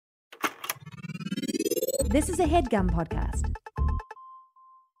This is a HeadGum podcast.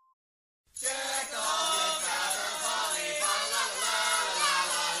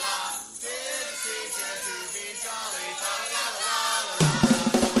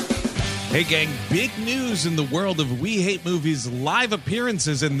 Hey gang, big news in the world of We Hate Movies live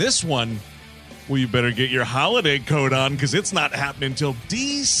appearances, and this one, well, you better get your holiday coat on because it's not happening until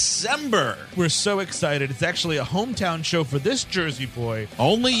December. We're so excited. It's actually a hometown show for this Jersey boy.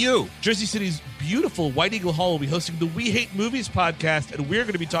 Only you. Jersey City's beautiful White Eagle Hall will be hosting the We Hate Movies podcast, and we're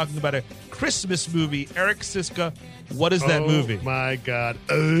going to be talking about a Christmas movie. Eric Siska, what is that movie? Oh, my God.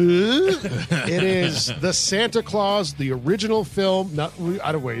 It is The Santa Claus, the original film. Not,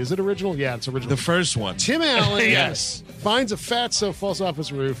 I don't wait. Is it original? Yeah, it's original. The first one. Tim Allen Yes. finds a fatso, falls off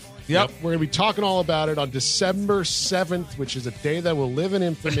his roof. Yep. We're going to be talking all about it on December 7th, which is a day that will live in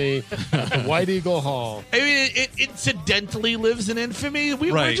infamy at the White Eagle Hall. I mean, it incidentally lives in infamy.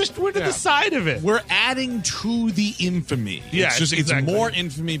 We're Right. to the side of it. We're adding to the infamy. Yeah, it's exactly. more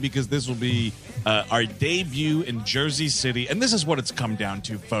infamy because this will be our debut in Jersey City, and this is what it's come down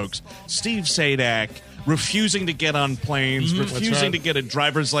to, folks. Steve Sadak refusing to get on planes, refusing to get a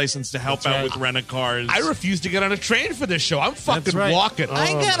driver's license to help out with rent-a-cars. I refuse to get on a train for this show. I'm fucking walking.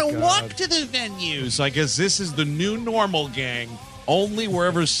 I gotta my God. walk to the venue. So I guess this is the new normal, gang. Only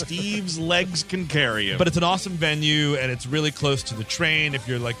wherever Steve's legs can carry him. But it's an awesome venue, and it's really close to the train. If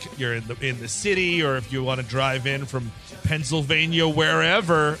you're in the city, or if you want to drive in from Pennsylvania,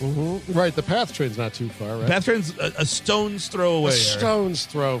 wherever. Mm-hmm. Right, the PATH train's not too far, right? PATH train's a stone's throw away. A stone's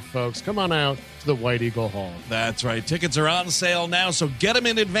throw, folks. Come on out to the White Eagle Hall. That's right. Tickets are on sale now, so get them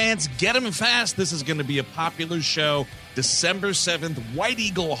in advance. Get them fast. This is going to be a popular show. December 7th, White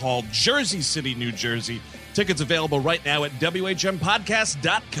Eagle Hall, Jersey City, New Jersey. Tickets available right now at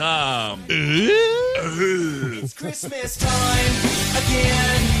WHMPodcast.com. It's Christmas time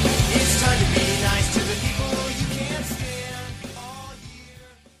again. It's time to be nice to the people you can't stand all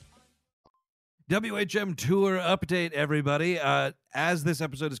year. WHM tour update, everybody. As this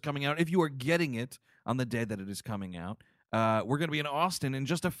episode is coming out, if you are getting it on the day that it is coming out, we're going to be in Austin in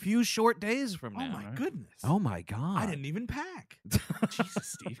just a few short days from now. Oh, my goodness. Oh, my God. I didn't even pack.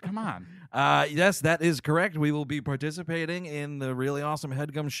 Jesus, Steve, come on. Yes, that is correct. We will be participating in the really awesome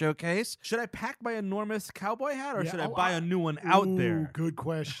HeadGum Showcase. Should I pack my enormous cowboy hat, or should I buy a new one out there? Good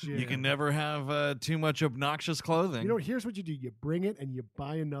question. You can never have too much obnoxious clothing. You know, here's what you do. You bring it and you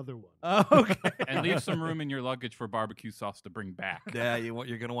buy another one. Okay. And leave some room in your luggage for barbecue sauce to bring back. Yeah,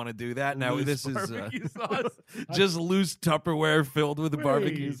 you're going to want to do that. Now, this is Barbecue sauce. just loose Tupperware filled with the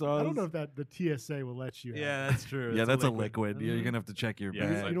barbecue Wait, sauce. I don't know if the TSA will let you. Yeah, that's true. Yeah, that's a liquid. You're going to have to check your Yeah,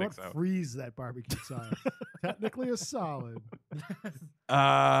 bag. I You know think what? so. Freeze that barbecue sauce. Technically a solid.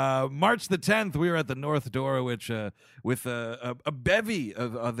 March the 10th, we were at the North Dorowitch with a bevy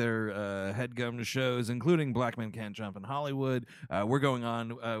of other HeadGum shows, including Black Men Can't Jump in Hollywood. We're going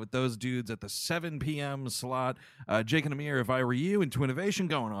on with those dudes at the 7 p.m. slot. Jake and Amir, If I Were You, and Twinnovation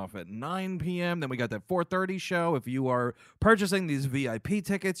going off at 9 p.m. Then we got that 4:30 show. If you are purchasing these VIP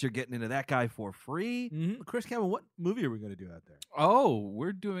tickets, you're getting into that guy for free. Mm-hmm. Chris Campbell, what movie are we going to do out there? Oh,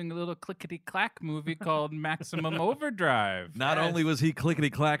 we're doing a little clickety-clack movie called Maximum Overdrive. Not only was he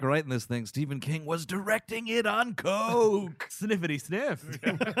clickety-clack writing this thing, Stephen King was directing it on coke. Sniffity sniff.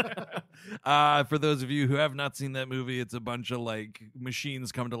 For those of you who have not seen that movie, it's a bunch of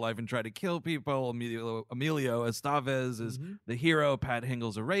machines come to life and try to kill people. Emilio Estevez is the hero. Pat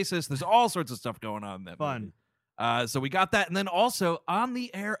Hingle's a racist. There's all sorts of stuff going on in that Fun. movie. So we got that. And then also on the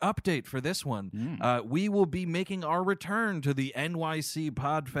air update for this one, we will be making our return to the NYC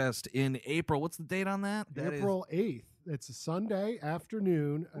Podfest in April. What's the date on that? April 8th. It's a Sunday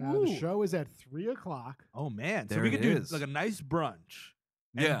afternoon. The show is at 3 o'clock. Oh, man. So There we could it do is. like a nice brunch.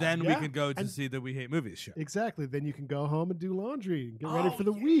 And Yeah. then we Yeah. could go to And- see the We Hate Movies show. Exactly. Then you can go home and do laundry and get ready for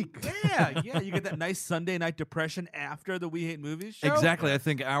the week. Yeah, you get that nice Sunday night depression after the We Hate Movies show. Exactly. I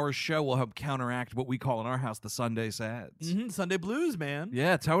think our show will help counteract what we call in our house the Sunday sads. Sunday blues, man.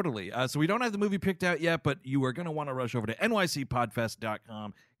 Yeah, totally. So we don't have the movie picked out yet, but you are going to want to rush over to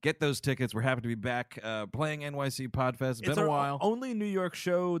nycpodfest.com. Get those tickets. We're happy to be back playing NYC Podfest. It's been a while. Only New York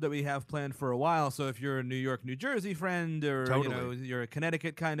show that we have planned for a while. So if you're a New York, New Jersey friend, or you're a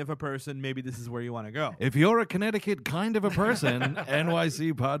Connecticut kind of a person, maybe this is where you want to go. If you're a Connecticut kind of a person,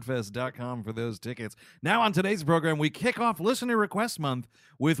 nycpodfest.com for those tickets. Now on today's program, we kick off Listener Request Month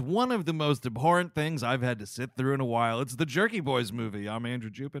with one of the most abhorrent things I've had to sit through in a while. It's the Jerky Boys movie. I'm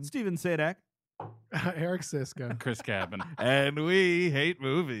Andrew Jupin. Steven Sadak. Eric Siska. Chris Cabin. And we hate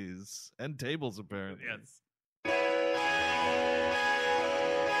movies and tables, apparently. Yes.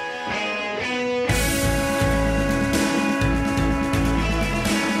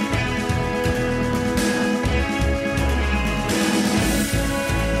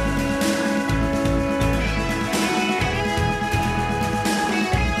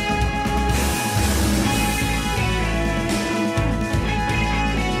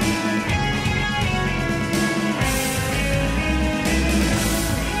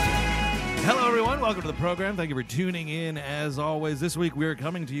 program. Thank you for tuning in. As always, this week we are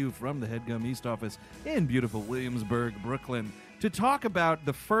coming to you from the HeadGum East office in beautiful Williamsburg, Brooklyn, to talk about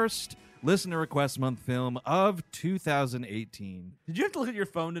the first Listener Request Month film of 2018. Did you have to look at your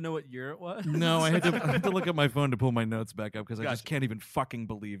phone to know what year it was? No, I had to look at my phone to pull my notes back up because I just Gotcha. can't even fucking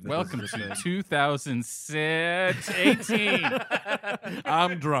believe that. Welcome this to is 2018.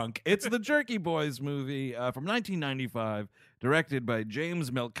 I'm drunk. It's the Jerky Boys movie from 1995, directed by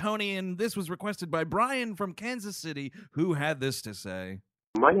James Melkonian. This was requested by Brian from Kansas City, who had this to say.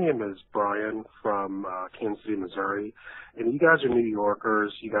 My name is Brian from Kansas City, Missouri, and you guys are New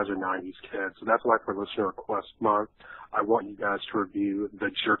Yorkers. You guys are 90s kids, so that's why for Listener Request Month, I want you guys to review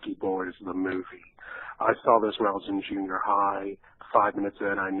The Jerky Boys, the movie. I saw this when I was in junior high. 5 minutes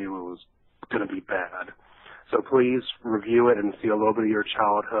in, I knew it was going to be bad. So please review it and see a little bit of your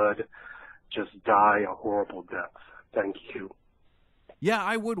childhood just die a horrible death. Thank you. Yeah,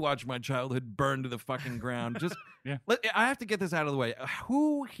 I would watch my childhood burn to the fucking ground. Just, Yeah. I have to get this out of the way.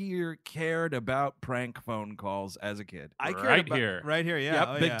 Who here cared about prank phone calls as a kid? I cared Right about- here. Right here, yeah. Yep,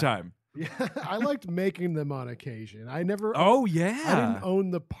 Oh, big yeah. time. Yeah, I liked making them on occasion. I never. Oh I yeah. didn't own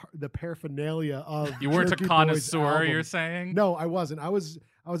the paraphernalia of. You weren't Jerky a Boys connoisseur, album. you're saying? No, I wasn't. I was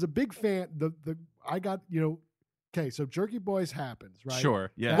a big fan. I got Okay, so Jerky Boys happens, right?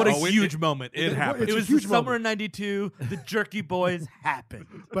 Sure. Yeah. What a Oh, huge moment. it happened. It It's a was the huge summer moment. in 92. The Jerky Boys happened.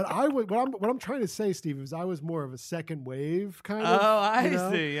 But what I'm trying to say, Steve, is I was more of a second wave kind Oh, of.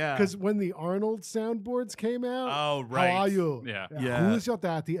 I see, yeah. Because when the Arnold soundboards came out, Oh, right. How are you? Yeah. Yeah. Who's your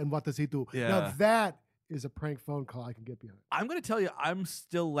daddy and what does he do? Yeah. Now that is a prank phone call I can get behind. I'm going to tell you, I'm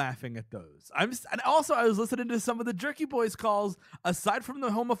still laughing at those. And also, I was listening to some of the Jerky Boys calls, aside from the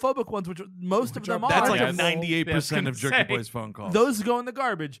homophobic ones, which most of them are. That's like Yes. 98% of Yes, Jerky say. Boys phone calls. Those go in the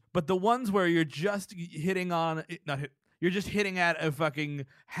garbage. But the ones where you're just hitting on, you're just hitting at a fucking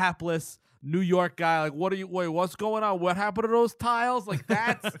hapless New York guy, like, what's going on? What happened to those tiles? Like,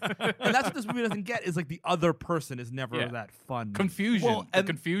 that's and that's what this movie doesn't get, is like the other person is never Yeah. that fun. Confusion. Well, the and-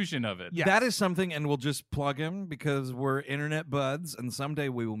 confusion of it. Yeah. That is something, and we'll just plug him because we're internet buds, and someday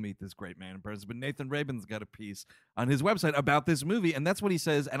we will meet this great man in person. But Nathan Rabin's got a piece on his website about this movie, and that's what he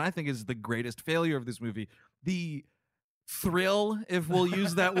says, and I think is the greatest failure of this movie. The thrill, if we'll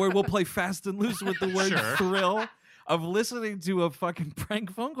use that word, we'll play fast and loose with the word Sure. thrill of listening to a fucking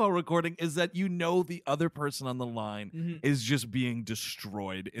prank phone call recording is that the other person on the line is just being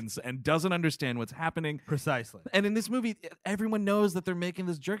destroyed and doesn't understand what's happening. Precisely. And in this movie, everyone knows that they're making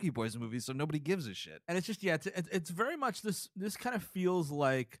this Jerky Boys movie, so nobody gives a shit. And it's just, yeah, it's very much this kind of feels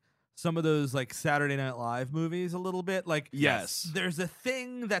like some of those like Saturday Night Live movies a little bit. Like, Yes. there's a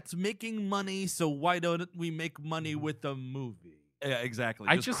thing that's making money, so why don't we make money with a movie? Yeah, exactly.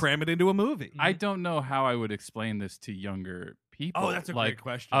 I just just- cram it into a movie. I don't know how I would explain this to younger people. Oh, that's a great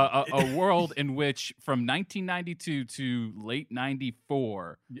question. A world in which from 1992 to late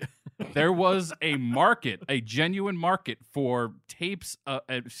 94, there was a market, a genuine market for tapes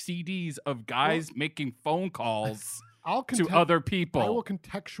and CDs of guys making phone calls I'll to context- other I will people.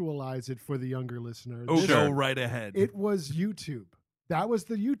 contextualize it for the younger listener. Oh, This- go right ahead. It was YouTube. That was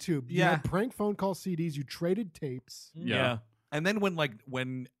the YouTube. You Yeah. had prank phone call CDs. You traded tapes. Yeah. And then when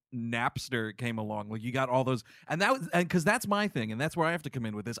Napster came along, like you got all those, and that was, and because that's my thing, and that's where I have to come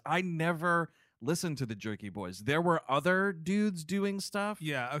in with this. I never listened to the Jerky Boys. There were other dudes doing stuff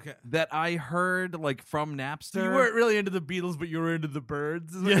Yeah, okay. that I heard like from Napster. So you weren't really into the Beatles, but you were into the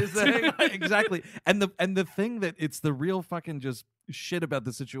Birds, is what you're saying? Exactly. And the thing that it's the real fucking just shit about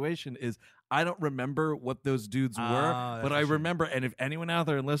the situation is I don't remember what those dudes were, that's but a I shame. remember, and if anyone out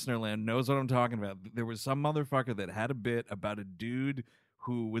there in listener land knows what I'm talking about, there was some motherfucker that had a bit about a dude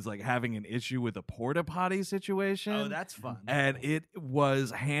who was like having an issue with a porta potty situation. Oh, that's fun. and it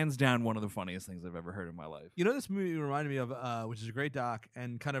was hands down one of the funniest things I've ever heard in my life. You know, this movie reminded me of, which is a great doc,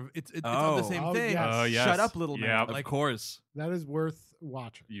 and kind of it's of the Oh. same Oh, thing. yes. Oh, yes. Shut up, little man. Yeah. Of Like, course. That is worth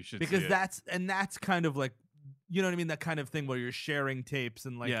watching. You should because see it. that's kind of like, you know what I mean, that kind of thing where you're sharing tapes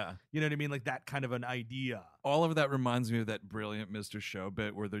and like, Yeah. you know what I mean, like that kind of an idea. All of that reminds me of that brilliant Mr. Show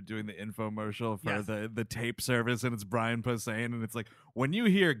bit where they're doing the infomercial for Yes. the tape service, and it's Brian Posehn, and it's like, when you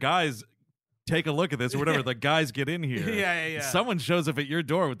hear guys take a look at this or whatever, the guys get in here. Yeah. Someone shows up at your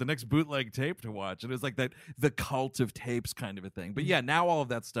door with the next bootleg tape to watch. And it's like that the cult of tapes kind of a thing. But yeah, now all of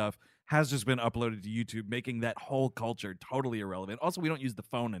that stuff has just been uploaded to YouTube, making that whole culture totally irrelevant. Also, we don't use the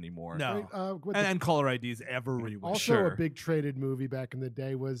phone anymore. No. With And caller IDs everywhere. also, sure. a big traded movie back in the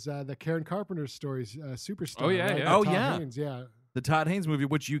day was the Karen Carpenter stories, Superstar. Oh, yeah, right? yeah. With Oh, Tom yeah. Hanks, yeah, The Todd Haynes movie,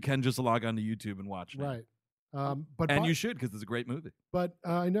 which you can just log on to YouTube and watch now. right. But And you should, because it's a great movie. But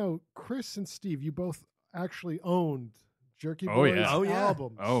I know Chris and Steve, you both actually owned Jerky Oh, Boys yeah. Oh, yeah.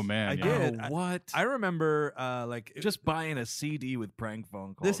 albums. Oh man, I yeah. did. Oh, what? I remember Just buying a CD with prank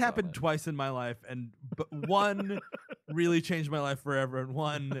phone calls. this on happened it. twice in my life, and one really changed my life forever, and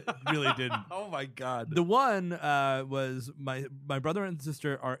one really didn't. Oh my god. The one was my brother and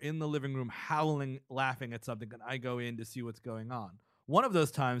sister are in the living room howling, laughing at something, and I go in to see what's going on. One of those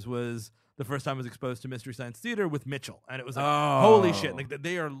times was the first time I was exposed to Mystery Science Theater with Mitchell, and it was like, holy shit, like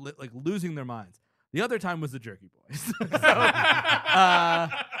they are like losing their minds. The other time was the Jerky Boys.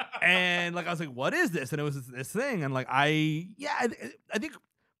 And like I was like, what is this? And it was this thing, and like I think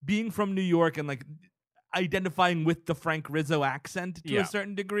being from New York and like identifying with the Frank Rizzo accent to Yeah. a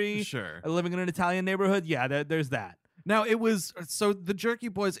certain degree, Sure. living in an Italian neighborhood, there's that. Now it was so the Jerky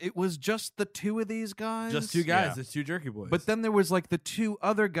Boys. It was just the two of these guys. Just two guys. Yeah. It's two Jerky Boys. But then there was like the two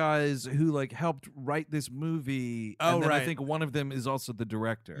other guys who like helped write this movie. Oh, and then right. I think one of them is also the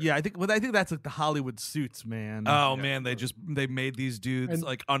director. yeah, I think that's like the Hollywood Suits, man. Oh man, they made these dudes And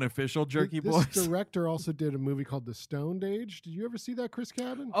like unofficial Jerky This Boys. director also did a movie called The Stoned Age. Did you ever see that, Chris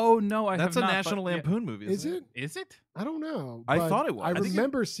Cabin? Oh no, I That's have a not, National but, yeah. Lampoon movie. Is isn't it? Is it? I don't know. I but thought it was. I I think it-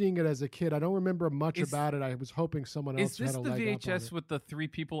 remember seeing it as a kid. I don't remember much Is- about it. I was hoping someone else Is this had a the leg up on VHS it. with the three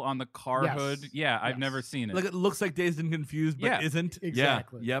people on the car Yes. hood? Yeah, I've Yes. never seen it. Like it looks like Dazed and Confused, but Yeah. isn't.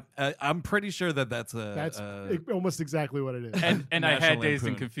 Exactly. Yeah. Yep. I'm pretty sure that's a. That's almost exactly what it is. and I had National Dazed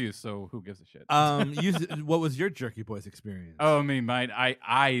and Lampoon. Confused, so who gives a shit? What was your Jerky Boys experience? Oh, I mean,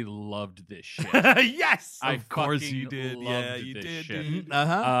 I loved this shit. yes. I Of course fucking you did. loved Yeah, you this did, shit. dude.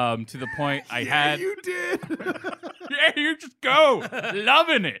 To the point I had. You did. Yeah, you just go,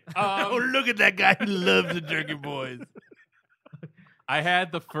 loving it. Look at that guy who loves the Jerky Boys. I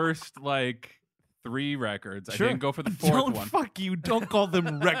had the first like 3 records. Sure. I didn't go for the 4th Don't one. fuck you. Don't call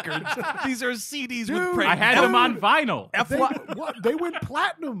them records. These are CDs with Dude, prank. I had them on vinyl. They went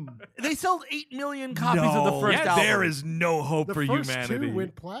platinum. They sold 8 million copies of the first yes. album. There is no hope The for first humanity. two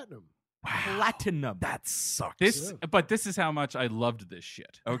went platinum. platinum. That sucks. But this is how much I loved this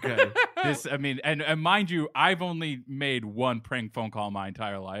shit. Okay. This, I mean, and mind you, I've only made one prank phone call my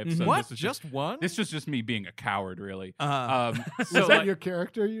entire life. So What? This was Just one? This was just me being a coward, really. Uh-huh. Was So that like, your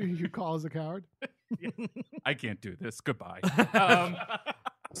character you call as a coward? I can't do this. Goodbye.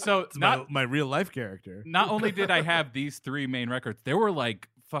 So It's not my real life character. not only did I have these 3 main records, there were like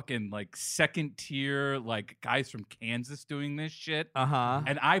fucking like second tier like guys from Kansas doing this shit, Uh-huh.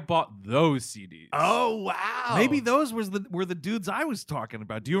 and I bought those CDs. Oh, wow. Maybe those were the dudes I was talking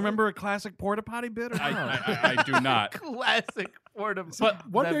about. Do you remember a classic porta potty bit? Or not? I do not. classic portable. But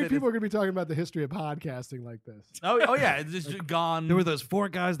One day people are going to be talking about the history of podcasting like this. Oh yeah, it's just gone. There were those 4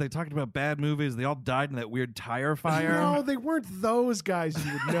 guys. They talked about bad movies. They all died in that weird tire fire. No, they weren't those guys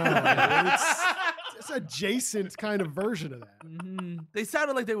you would know. It's adjacent kind of version of that. Mhm. They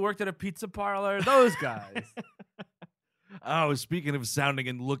sounded like they worked at a pizza parlor. Those guys. Oh, speaking of sounding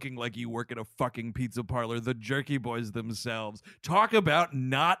and looking like you work at a fucking pizza parlor, the Jerky Boys themselves talk about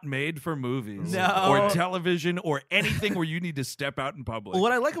not made for movies No. or television or anything where you need to step out in public.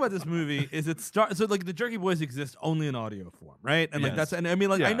 What I like about this movie is so like the Jerky Boys exist only in audio form, right? And like Yes. that's, and I mean,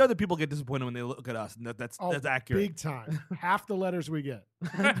 like I Yeah. know that people get disappointed when they look at us, and that's accurate. Big time. Half the letters we get.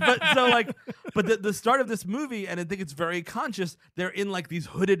 But so like, but the start of this movie, and I think it's very conscious. They're in like these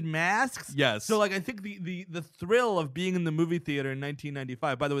hooded masks. Yes. So like, I think the thrill of being in the movie theater in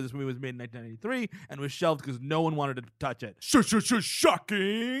 1995. By the way, this movie was made in 1993 and was shelved because no one wanted to touch it.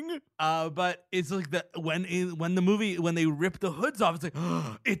 Shocking. But it's like when they rip the hoods off, it's like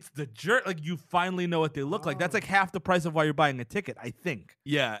it's the jerk. Like you finally know what they look like. That's like half the price of why you're buying a ticket, I think.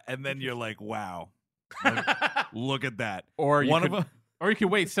 Yeah, and then you're like, wow. Look at that. Or you One could, of 'em- or you could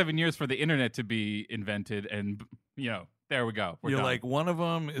wait 7 years for the internet to be invented, and there we go. We're You're done. like, one of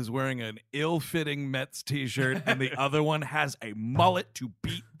them is wearing an ill-fitting Mets t-shirt, and the other one has a mullet to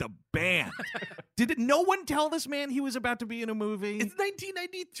beat the band. No one tell this man he was about to be in a movie? It's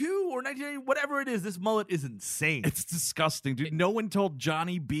 1992 or 1990, whatever it is. This mullet is insane. It's disgusting, dude. No one told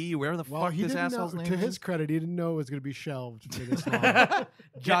Johnny B where the Well, fuck he this didn't know, asshole's name to is. his credit, he didn't know it was going to be shelved for this long.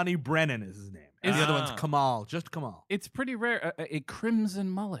 Johnny Brennan is his name. And the other one's Ah. Kamal, just Kamal. it's pretty rare. A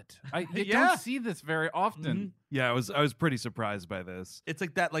crimson mullet. You Yeah. don't see this very often. Mhm. Yeah, I was pretty surprised by this. It's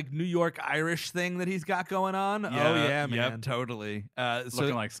like that like New York Irish thing that he's got going on. Oh yeah, man. Yep, totally. So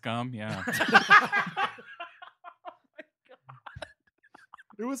Looking like scum. Yeah.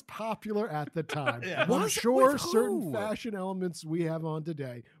 It was popular at the time. Yeah. I'm Was it sure with certain who? fashion elements we have on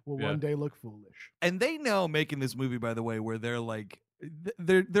today will Yeah. one day look foolish. and they know making this movie, by the way, where they're like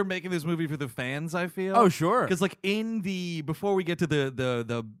they're making this movie for the fans, I feel. Oh sure. Because like before we get to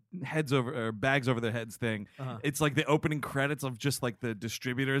the heads over or bags over their heads thing. It's like the opening credits of just like the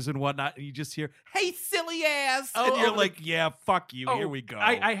distributors and whatnot. And you just hear, "Hey, silly ass," and you're like, "Yeah, fuck you. Here we go."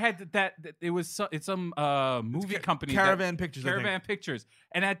 I had that. It was it's some movie company, Caravan Pictures. I think. Caravan Pictures,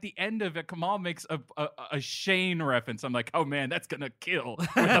 and at the end of it, Kamal makes a Shane reference. I'm like, oh man, that's gonna kill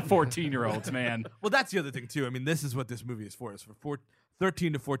with the 14-year-olds, man. Well, that's the other thing too. I mean, this is what this movie is for. It's for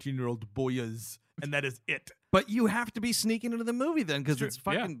 13 to 14-year-old boys, and that is it. But you have to be sneaking into the movie then because it's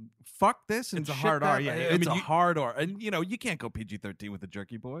fucking fuck this and It's a shit hard R, that- yeah. It's I mean, a hard R, and you can't go PG-13 with the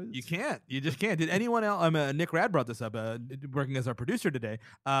Jerky Boys. You can't. You just can't. Did anyone else? Nick Rad brought this up. Working as our producer today.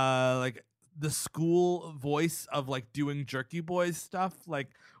 Like the school voice of like doing Jerky Boys stuff. Like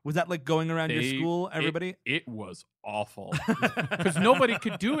was that like going around your school? Everybody. It was awful because nobody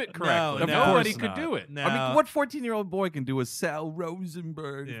could do it correctly. No, Nobody of could course do it. No. I mean, what 14-year-old boy can do a Sal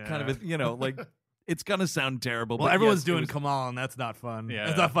Rosenberg kind of a, like, it's gonna sound terrible. Well, but everyone's yes, it doing was- Kamal, and that's not fun. Yeah.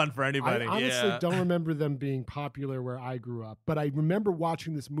 It's not fun for I anybody. honestly Yeah. don't remember them being popular where I grew up, but I remember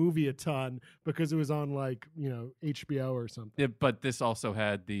watching this movie a ton because it was on like HBO or something. Yeah, but this also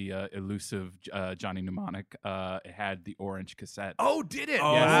had the elusive Johnny Mnemonic. It had the orange cassette. Oh, did it?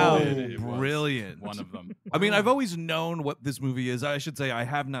 Oh, Yes, Wow. it was brilliant. one of them. I mean, I've always known what this movie is. I should say I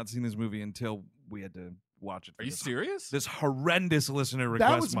have not seen this movie until we had to watch it. Are you serious? This horrendous listener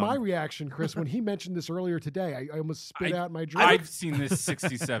request. That was my month. reaction, Chris, when he mentioned this earlier today. I almost spit out my drink. I've seen this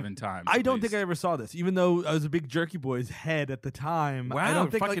 67 times. I at don't think least. I ever saw this, even though I was a big Jerky Boys head at the time. Wow, I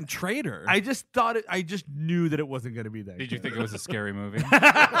don't think fucking like, traitor. I just thought it. I just knew that it wasn't going to be that. Did you good. think it was a scary movie?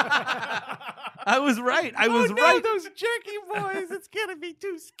 I was right. I was right. those Jerky Boys. It's gonna be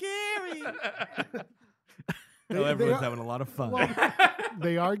too scary. No, They everyone's are- having a lot of fun. Well,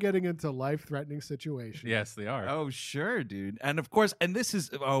 they are getting into life-threatening situations. Yes, they are. Oh, sure, dude. And of course, and this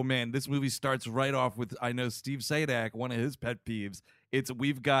is, oh man, this movie starts right off with, I know Steve Sadak, one of his pet peeves.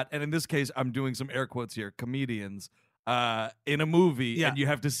 We've got, and in this case, I'm doing some air quotes here, comedians in a movie, Yeah. and you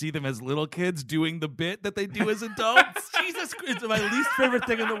have to see them as little kids doing the bit that they do as adults. Jesus, it's my least favorite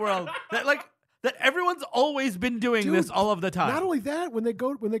thing in the world. That everyone's always been doing Dude, this all of the time. Not only that, when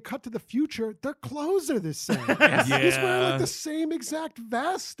they cut to the future, their clothes are the same. He's wearing like the same exact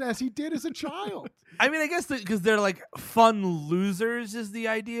vest as he did as a child. I mean, I guess because they're like fun losers is the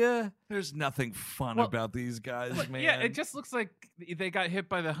idea. There's nothing fun Well, about these guys, man. Yeah, it just looks like they got hit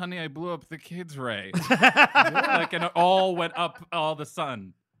by the Honey I Blew Up the Kids ray. Like, and it all went up all the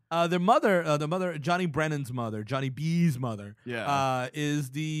sun. Their mother, Johnny Brennan's mother, Johnny B's mother, Yeah. is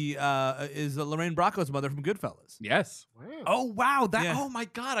Lorraine Bracco's mother from Goodfellas. Yes. Wow. Oh wow, that Yeah. oh my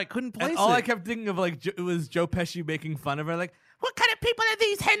god, I couldn't place And all it. I kept thinking of it was Joe Pesci making fun of her, like, "What kind of people are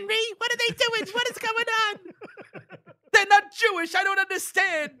these, Henry? What are they doing? What is going on? They're not Jewish. I don't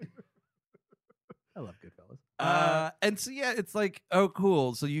understand." I love Goodfellas. And so yeah, it's like, oh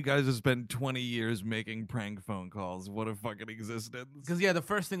cool. So you guys have spent 20 years making prank phone calls. What a fucking existence. Because the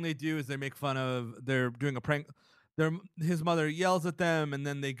first thing they do is they make fun of they're doing a prank. His mother yells at them, and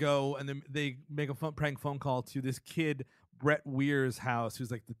then they go and then they make a prank phone call to this kid Brett Weir's house, who's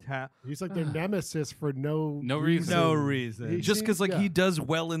like He's like their nemesis for no reason. no reason. He Just because like yeah. he does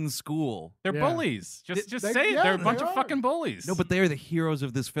well in school. They're Yeah. bullies. Just They- say it. yeah, They're a they bunch of are. fucking bullies. No, but they are the heroes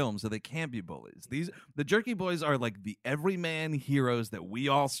of this film, so they can't be bullies. The Jerky Boys are like the everyman heroes that we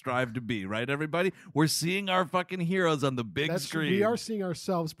all strive to be, right? Everybody, we're seeing our fucking heroes on the big screen. We are seeing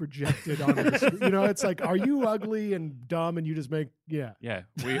ourselves projected on the screen. It's like, are you ugly and dumb and you just make yeah,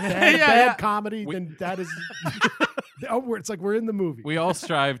 we bad comedy? Then that is. It's like we're in the movie. we all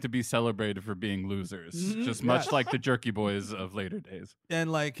strive to be celebrated for being losers, just much Yes. like the Jerky Boys of later days.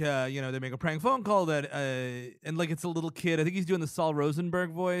 And like they make a prank phone call that and like it's a little kid. I think he's doing the Saul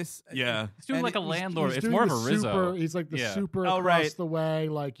Rosenberg voice. Yeah. He's doing And like a he's- landlord. He's It's doing more of the a Rizzo. He's like the Yeah. super Oh, across right. the way.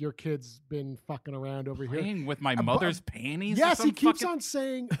 Like your kid's been fucking around over here. Playing with my bu- mother's panties. or Yes, some he keeps fucking- on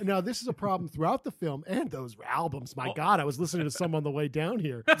saying. Now this is a problem throughout the film and those albums. My God, I was listening to some on the way down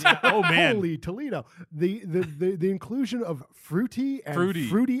here. Oh man. Holy Toledo! The inclusion of fruity and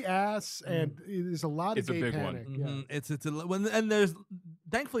fruity ass and there's a lot It's a of gay big one. panic. Yeah. Mhm. It's and there's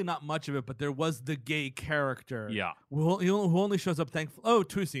thankfully not much of it, but there was the gay character. Yeah. Who only shows up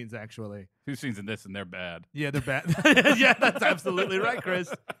two scenes actually. 2 scenes in this, and they're bad. Yeah, they're bad. Yeah, that's absolutely right,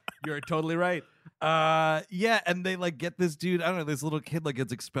 Chris. You're totally right. Yeah, and they like get this dude, I don't know, this little kid like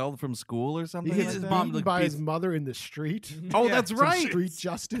gets expelled from school or He something. gets like his that? mom, beaten like, by his beats- mother in the street. Oh, Yeah, that's Some right. street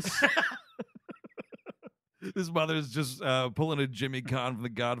justice. His mother's just pulling a Jimmy Kahn from The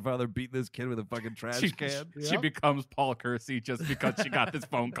Godfather, beating this kid with a fucking trash She, can. she Yep. becomes Paul Kersey just because she got this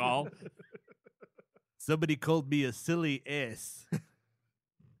phone call. Somebody called me a silly ass.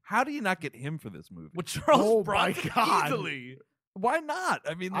 How do you not get him for this movie? Well, Charles Oh, Bronson my God. easily. Why not?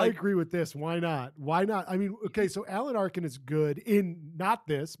 I mean, I agree with this. Why not? Why not? I mean, okay, so Alan Arkin is good in not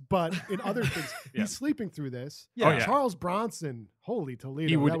this, but in other things. Yeah. He's sleeping through this. Yeah. Oh, yeah. Charles Bronson, holy Toledo.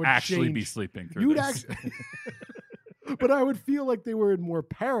 He would that actually be change. sleeping through You'd this. actually. But I would feel like they were in more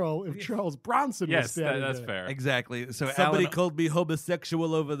peril if Charles Bronson was Yes, standing that's there. fair. exactly. So Somebody Alan, called me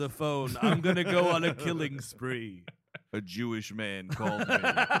homosexual over the phone. I'm gonna go on a killing spree. a Jewish man called me.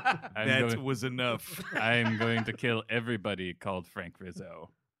 I'm that going- was enough. I'm going to kill everybody called Frank Rizzo.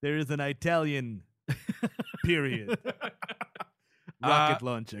 There is an Italian. Period. Rocket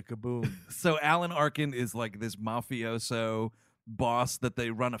launcher, kaboom. So Alan Arkin is like this mafioso boss that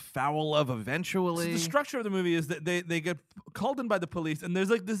they run afoul of So eventually. the structure of the movie is that they get called in by the police, and there's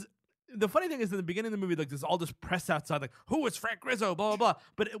like this. The funny thing is, in the beginning of the movie, like there's all this press outside, like who is Frank Rizzo, blah blah blah.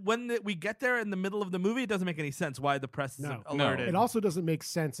 But when we get there in the middle of the movie, it doesn't make any sense why the press is No. alerted. It also doesn't make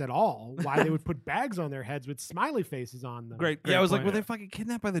sense at all why they would put bags on their heads with smiley faces on them. great. Yeah, I was like, point. were they fucking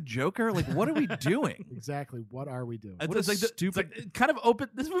kidnapped by the Joker? Like, what are we doing? Exactly. What are we doing? It's What a like it's stupid- like it kind of open.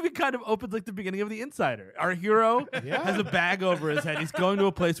 This movie kind of opens like the beginning of The Insider. Our hero Yeah. has a bag over his head. He's going to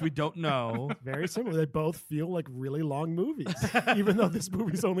a place we don't know. Very similar. They both feel like really long movies. Even though this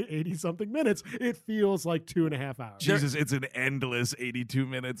movie's only 80-something minutes, it feels like 2.5 hours. Jesus, it's an endless 82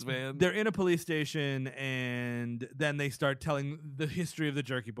 minutes, man. They're in a police station, and then they start telling the history of the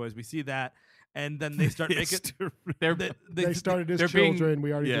Jerky Boys. We see that, and then they start making. They're They started as they're being- children.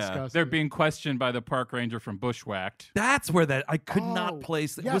 We already yeah, discussed. they're it. being questioned by the park ranger from Bushwhacked. That's where that I could Oh, not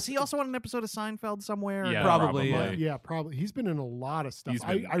place. yes. Was he also on an episode of Seinfeld somewhere? Yeah, Probably, Yeah, probably. He's been in a lot of stuff. He's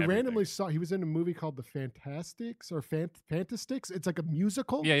I been randomly everything. saw he was in a movie called The Fantastics or Fantastics. It's like a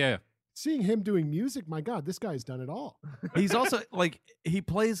musical. Yeah. Seeing him doing music, my God, this guy's done it all. He's also like he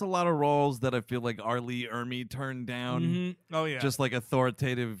plays a lot of roles that I feel like R. Lee Ermey turned down. Mhm. Oh yeah, Just like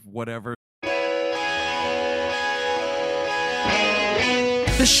authoritative whatever.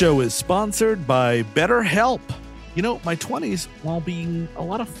 This show is sponsored by BetterHelp. You know, my 20s, while being a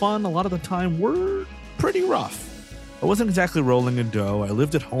lot of fun, a lot of the time were pretty rough. I wasn't exactly rolling in dough. I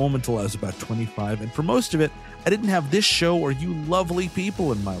lived at home until I was about 25, and for most of it, I didn't have this show or you lovely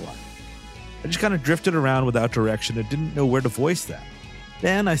people in my life. I just kind of drifted around without direction and didn't know where to voice that.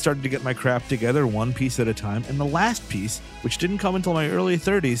 Then I started to get my crap together one piece at a time, and the last piece, which didn't come until my early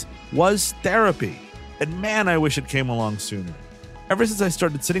 30s, was therapy. And man, I wish it came along sooner. Ever since I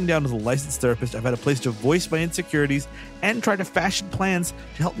started sitting down with a licensed therapist, I've had a place to voice my insecurities and try to fashion plans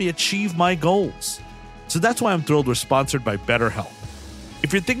to help me achieve my goals. So that's why I'm thrilled we're sponsored by BetterHelp.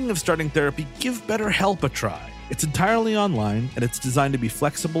 If you're thinking of starting therapy, give BetterHelp a try. It's entirely online, and it's designed to be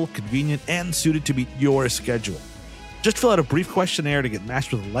flexible, convenient, and suited to meet your schedule. Just fill out a brief questionnaire to get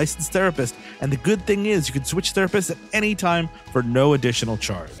matched with a licensed therapist, and the good thing is you can switch therapists at any time for no additional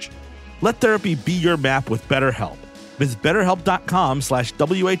charge. Let therapy be your map with BetterHelp. Visit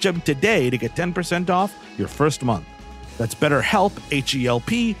BetterHelp.com/WHM today to get 10% off your first month. That's BetterHelp,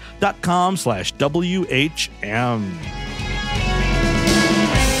 HELP.com/WHM.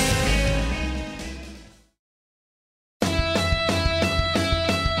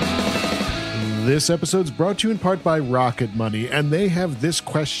 This episode's brought to you in part by Rocket Money, and they have this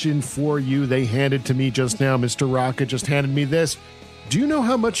question for you. They handed to me just now. Mr. Rocket just handed me this. Do you know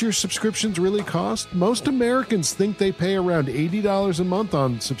how much your subscriptions really cost? Most Americans think they pay around $80 a month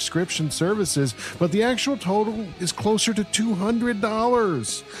on subscription services, but the actual total is closer to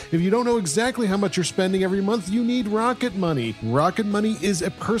 $200. If you don't know exactly how much you're spending every month, you need Rocket Money. Rocket Money is a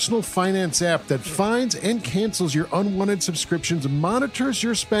personal finance app that finds and cancels your unwanted subscriptions, monitors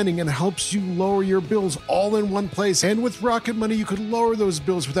your spending, and helps you lower your bills all in one place. And with Rocket Money, you could lower those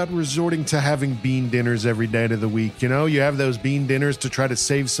bills without resorting to having bean dinners every night of the week. You know, you have those bean dinners to try to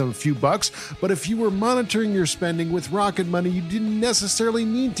save some few bucks, but if you were monitoring your spending with Rocket Money, you didn't necessarily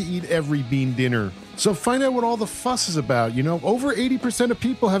need to eat every bean dinner. So find out what all the fuss is about. You know, over 80% of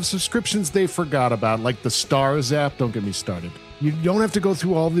people have subscriptions they forgot about, like the Stars app. Don't get me started. You don't have to go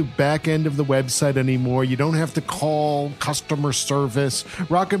through all the back end of the website anymore. You don't have to call customer service.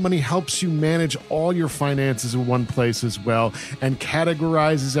 Rocket Money helps you manage all your finances in one place as well and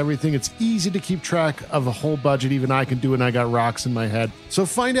categorizes everything. It's easy to keep track of a whole budget. Even I can do it, and I got rocks in my head. So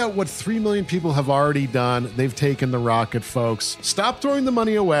find out what 3 million people have already done. They've taken the Rocket, folks. Stop throwing the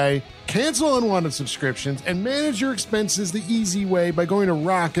money away. Cancel unwanted subscriptions and manage your expenses the easy way by going to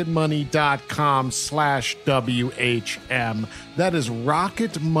rocketmoney.com/WHM. That is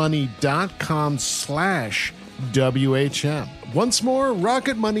rocketmoney.com/WHM. Once more,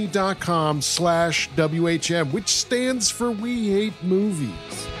 rocketmoney.com/WHM, which stands for We Hate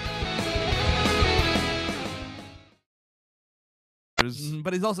Movies.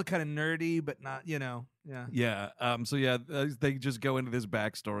 But he's also kind of nerdy, but not, yeah. Yeah. They just go into this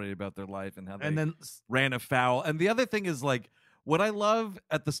backstory about their life and how they And then ran afoul. And the other thing is like, what I love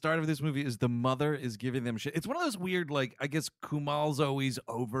at the start of this movie is the mother is giving them shit. It's one of those weird, like, I guess Kumal's always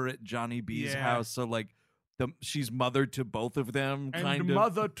over at Johnny B's house, so like she's mother to both of them, kind of.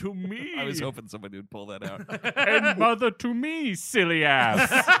 mother to me. I was hoping somebody would pull that out. And mother to me, silly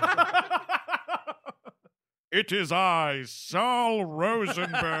ass. It is I, Saul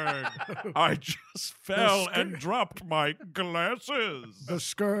Rosenberg. I just fell and dropped my glasses. The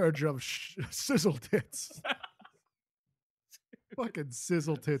scourge of sizzle tits. Fucking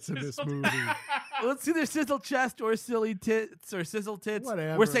sizzle tits in this movie. Let's see their sizzle chest or silly tits or sizzle tits.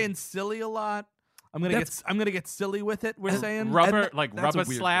 Whatever. We're saying silly a lot. I'm gonna get silly with it. We're saying Rubber, And like that's a rubber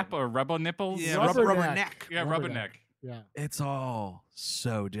weird slap thing. or rubber nipples. Yeah, Rubber rubber neck. neck. Yeah, rubber neck. Yeah. It's all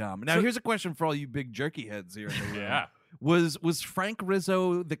so dumb. Now, here's a question for all you big jerky heads here in the room. Yeah. Was Frank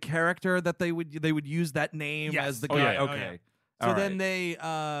Rizzo the character that they would use that name Yes. as the Oh, guy? yeah. Oh, Okay. So All then right. they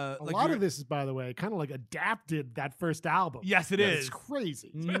A lot of this is, by the way, kind of like adapted that first album. Yes, it It's is.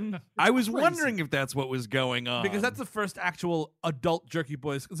 crazy. I was crazy. wondering if that's what was going on. Because that's the first actual adult Jerky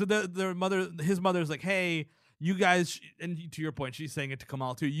Boys. So his mother's like, hey, you guys, and to your point, she's saying it to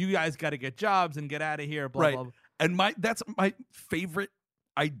Kamal too. You guys got to get jobs and get out of here. Blah right. blah. Blah. And that's my favorite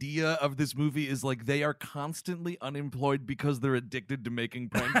idea of this movie is like they are constantly unemployed because they're addicted to making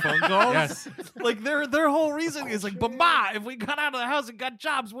prank phone calls. Yes. Like their whole reason is like, but Ma, if we got out of the house and got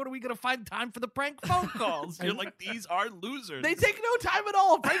jobs, what are we gonna find time for the prank phone calls? You're like, these are losers. They take no time at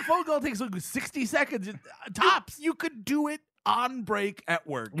all. Prank phone call takes like 60 seconds tops. You could do it on break at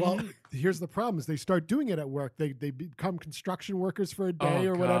work. Well, here's the problem: is they start doing it at work. They become construction workers for a day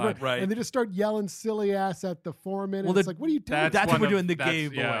Oh, or whatever, God, right. and they just start yelling silly ass at the foreman. Well, And it's like, what are you doing? that's That's what one we're of- doing. The that's- gay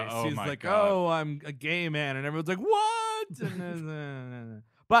voice. yeah, oh He's my like, God. "Oh, I'm a gay man," and everyone's like, "What?" And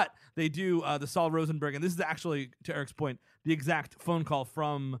but they do the Saul Rosenberg, and this is actually, to Eric's point, the exact phone call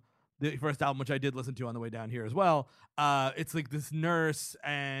from the first album, which I did listen to on the way down here as well. It's like this nurse,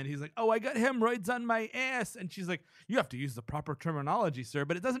 and he's like, "Oh, I got hemorrhoids on my ass," and she's like, "You have to use the proper terminology, sir,"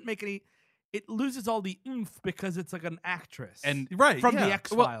 but it doesn't make any. It loses all the oomph because it's like an actress, And right from yeah. the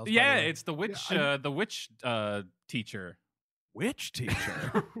X Files. Yeah, it's the witch. The witch teacher. Which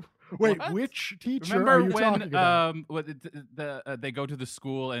teacher? Wait, What? which teacher Remember are you when talking about? they go to the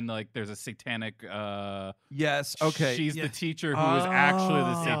school and like there's a satanic. Yes. Okay. She's Yeah. the teacher who is actually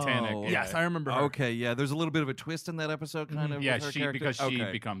the satanic. Oh. Yes, I remember her. Okay. Yeah. There's a little bit of a twist in that episode, kind of. Yeah, with her she character. because she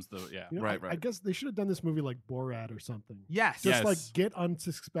Okay. becomes the You know, right, I right. guess they should have done this movie like Borat or something. Yes, Just like Yes. get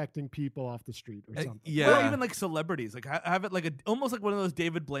unsuspecting people off the street or something. Yeah. Or even like celebrities, like have it like almost like one of those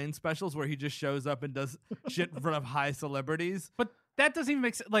David Blaine specials where he just shows up and does shit in front of high celebrities. But that doesn't even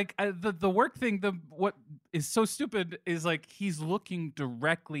make sense. Like the work thing, what is so stupid is like he's looking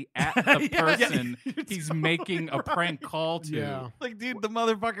directly at the Yeah. person he's making a prank call to. Yeah. Like, dude, the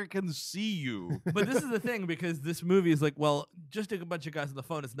motherfucker can see you. But this is the thing, because this movie is like, well, just a bunch of guys on the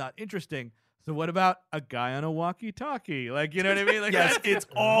phone is not interesting. So what about a guy on a walkie-talkie? Like, you know what I mean? Like, Yes, that's- it's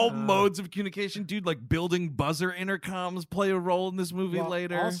all modes of communication, dude. Like building buzzer intercoms play a role in this movie Well,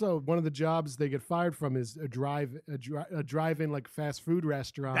 later. Also, one of the jobs they get fired from is a drive-in like fast food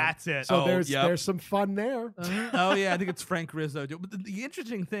restaurant. That's it. So Oh, there's yep. there's some fun there. Oh yeah, I think it's Frank Rizzo. But the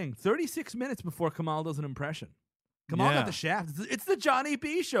interesting thing, 36 minutes before Kamal does an impression. Kamal Yeah. got the shaft. It's the Johnny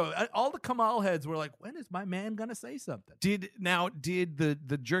B show. All the Kamal heads were like, when is my man gonna say something? Did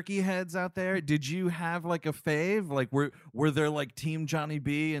the jerky heads out there? Did you have like a fave? Like were there like Team Johnny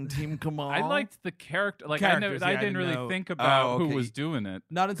B and Team Kamal? I liked the character. Like Characters, I yeah, I didn't didn't really know. think about okay. who was doing it.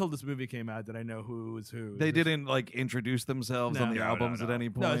 Not until this movie came out did I know who was who. They didn't like introduce themselves No, on the no, albums no, at any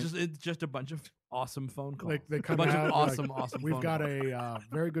point. No, it's just a bunch of awesome phone calls. Like they a come bunch out of like, awesome. We've phone got calls. a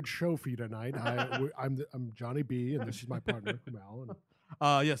very good show for you tonight. I'm Johnny B, and this is my partner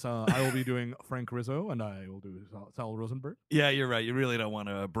Mal. Yes, I will be doing Frank Rizzo, and I will do Saul Rosenberg. Yeah, you're right. You really don't want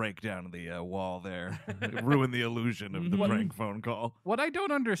to break down the wall there, ruin the illusion of the prank phone call. What I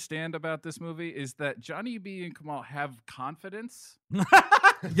don't understand about this movie is that Johnny B and Kamal have confidence.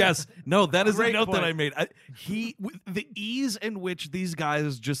 Yes, no, that is a Great note that point. I made. The ease in which these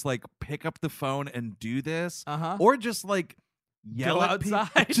guys just like pick up the phone and do this, Uh-huh. or just like yell Go at people,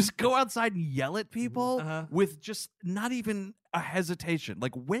 outside. just go outside and yell at people Uh-huh. with just not even a hesitation.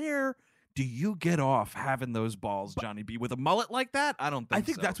 Like, where do you get off having those balls, Johnny B, with a mullet like that? I don't think. I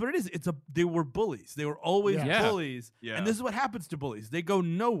think so. that's what it is. They were bullies. They were always Yeah. Yeah. bullies. Yeah. And this is what happens to bullies. They go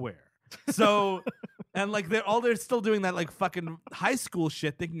nowhere. So And like they're still doing that like fucking high school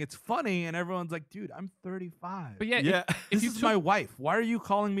shit, thinking it's funny, and everyone's like, "Dude, I'm 35. But yeah, Yeah. This is my wife. Why are you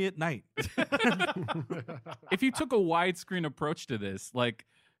calling me at night?" if you took a widescreen approach to this, like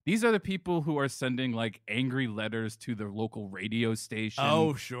these are the people who are sending like angry letters to their local radio station.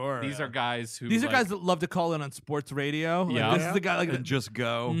 Oh, sure. These are guys who These are guys that love to call in on sports radio. Like, Yeah. this is the guy like And just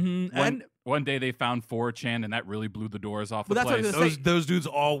go. Mhm. And one day they found 4chan and that really blew the doors off Well, the that's what I place. was gonna Those dudes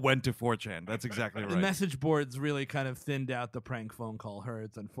all went to 4chan. That's exactly the right. message boards really kind of thinned out the prank phone call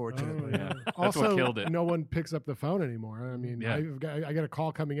herds, unfortunately. yeah. That's Also, what killed it. no one picks up the phone anymore. I mean, Yeah. I got a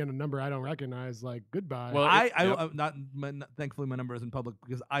call coming in, a number I don't recognize. Like, goodbye. Well, Not thankfully my number is in public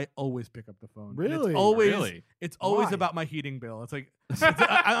because I always pick up the phone. And Really? It's Really? always Why? about my heating bill. It's like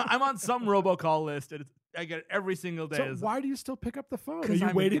I'm on some robocall list and I get it every single day. so It's- why do you still pick up the phone? Are 'Cause you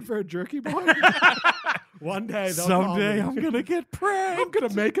I'm- waiting for a jerky boy? One day, they'll call Someday me. I'm gonna get pranked. I'm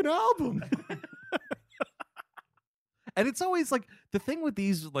gonna make an album. And it's always like the thing with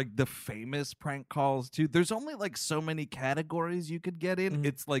these, like the famous prank calls too. There's only like so many categories you could get in. Mhm.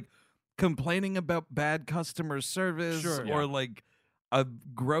 It's like complaining about bad customer service, Sure. or like a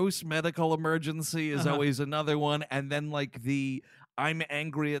gross medical emergency is Uh-huh. always another one. And then like the I'm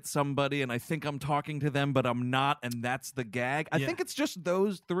angry at somebody and I think I'm talking to them, but I'm not, and that's the gag. I Yeah. think it's just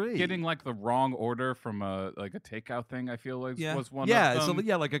those three. Getting like the wrong order from a takeout thing, I feel like Yeah. was one yeah, of them. so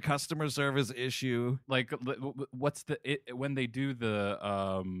yeah, like a customer service issue. Like what's when they do the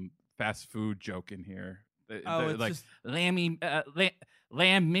fast food joke in here? Oh, They're it's like just-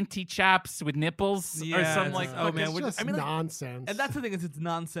 lamb minty chops with nipples or Yeah, something it's like just- that. oh, man, It's we're just I mean, like- nonsense. And that's the thing is it's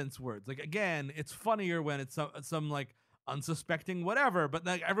nonsense words. Like again, it's funnier when it's some like unsuspecting whatever, but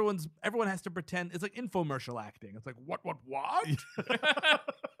like everyone has to pretend it's like infomercial acting. It's like what?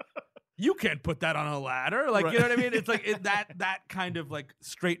 You can't put that on a ladder. Like you know what I mean? It's like that kind of like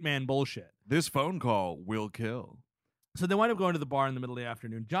straight man bullshit. This phone call will kill. So they wind up going to the bar in the middle of the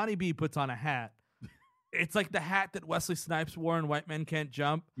afternoon. Johnny B puts on a hat. It's like the hat that Wesley Snipes wore in White Men Can't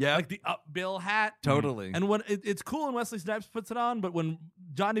Jump. Yeah. Like the up bill hat. Totally. And when it's cool when Wesley Snipes puts it on, but when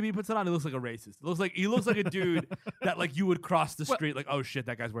Johnny B puts it on, he looks like a racist. He looks like a dude that like you would cross the street like, oh shit,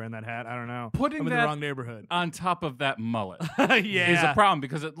 that guy's wearing that hat. I don't know. Putting I'm in that the wrong neighborhood. on top of that mullet Yeah. is a problem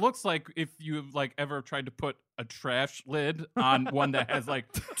because it looks like if you've like ever tried to put a trash lid on one that has like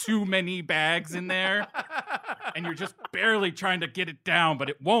too many bags in there and you're just barely trying to get it down, but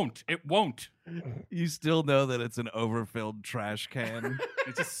it won't. You still know that it's an overfilled trash can.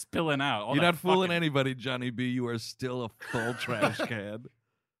 It's just spilling out. All You're that not fooling fucking- anybody, Johnny B. You are still a full trash can.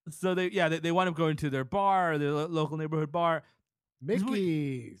 So they wind up going to their bar, their local neighborhood bar.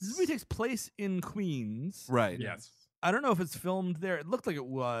 Mickey's. This movie takes place in Queens. Right. Yes. I don't know if it's filmed there. It looked like it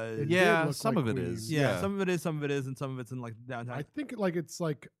was. It did Yeah, look some like of it Queens. is. Yeah, some of it is, and some of it's in like downtown. I think like it's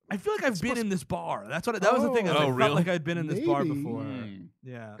like I feel like I've been in this bar. That was the thing. I Oh, felt really? like I'd been in this bar Maybe. before. Mm.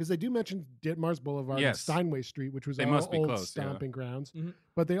 Yeah. because they do mention Ditmars Boulevard Yes. and Steinway Street, which was They our must be old close, yeah. stomping grounds. Mhm.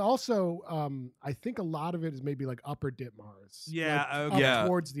 But they also, I think a lot of it is maybe like Upper Ditmars. Yeah, like, okay. up Yeah.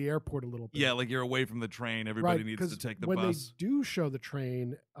 towards the airport a little bit. Yeah, like you're away from the train. Everybody right, needs 'cause to take the when bus. they do show the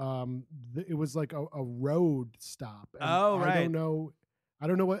train, it was like a road stop. And Oh, I right. don't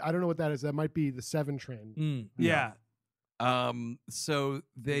know what that is. That might be the 7 train. Mm, yeah. So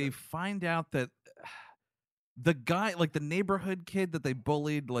they find out that the guy, like the neighborhood kid that they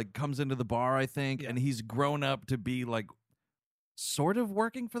bullied, like comes into the bar, I think, Yeah. and he's grown up to be like sort of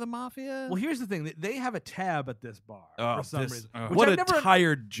working for the mafia. Well, here's the thing: they have a tab at this bar for some reason. Which what I've a never,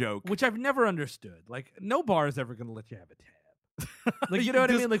 tired joke. Which I've never understood. Like, no bar is ever going to let you have a tab. Like, you know what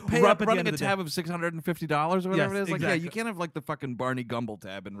I Just mean? Like, pay run- up at the running end of a the tab of $650 or whatever Yes, it is. Like, yeah, exactly. you can't have like the fucking Barney Gumble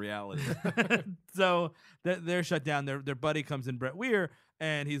tab in reality. day. So they're shut down. Their buddy comes in, Brett Weir,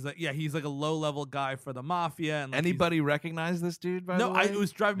 and he's like a low level guy for the mafia. And like, Anybody recognize this dude? By No, the way? it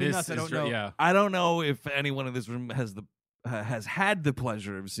was driving me This nuts. I is don't true, know. Yeah. I don't know if anyone in this room has had the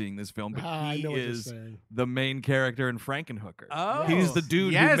pleasure of seeing this film, but I he know what you're is saying. the main character in Frankenhooker. Oh, He's the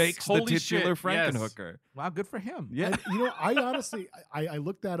dude Yes, who makes the holy titular shit, yes. Frankenhooker. wow, good for him. Yeah, And, you know, I honestly, I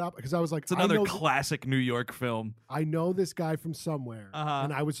looked that up because I was like, it's another I know, classic New York film. I know this guy from somewhere, Uh-huh.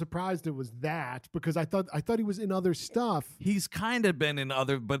 and I was surprised it was that because I thought he was in other stuff. He's kind of been in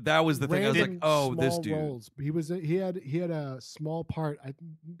other, but that was the thing. I was like, Random oh, this small dude. roles. He had a small part,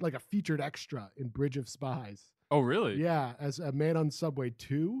 like a featured extra in Bridge of Spies. Oh, really? Yeah, as a man on Subway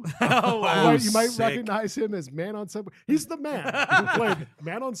 2. Oh, wow. You might sick. recognize him as Man on Subway. He's the man who played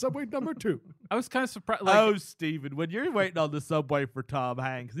Man on Subway number 2. I was kind of surprised. Like, Oh, Steven, when you're waiting on the subway for Tom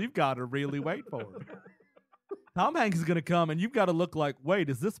Hanks, you've got to really wait for him. Tom Hanks is going to come, and you've got to look like, wait,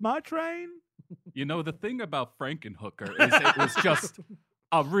 is this my train? you know, the thing about Frankenhooker is it was just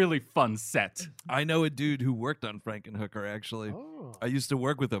a really fun set. I know a dude who worked on Frankenhooker, actually. Oh. I used to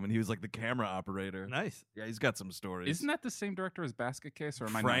work with him, and he was like the camera operator. Nice. Yeah, he's got some stories. Isn't that the same director as Basket Case, or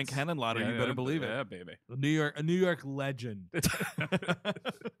am I Frank nuts? Henenlotter, you better believe it. Yeah, baby. A New York legend.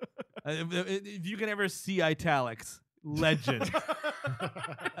 If you can ever see italics, legend.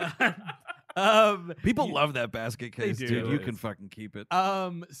 People love that Basket Case, do. dude. You can fucking keep it.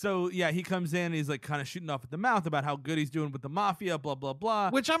 So yeah, he comes in, he's like kind of shooting off at the mouth about how good he's doing with the mafia, blah blah blah.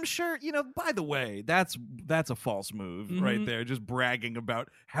 Which I'm sure, by the way, that's a false move right there. Just bragging about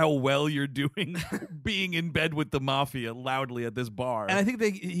how well you're doing being in bed with the mafia loudly at this bar. And I think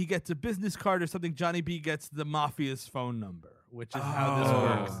he gets a business card or something. Johnny B gets the mafia's phone number, which is how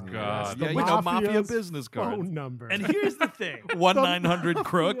this works. God. Yeah, The mafia mafia's business cards. phone number. And here's the thing: 1-900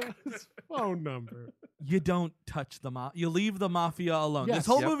 crook. Mafia's phone number. you don't touch the mafia. You leave the mafia alone. Yes. This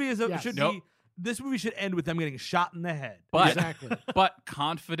whole Yep. movie Yes. should Nope. be. This movie should end with them getting shot in the head. But Exactly. but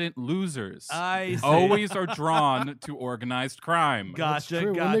confident losers I see. always are drawn to organized crime. That's Gotcha. true,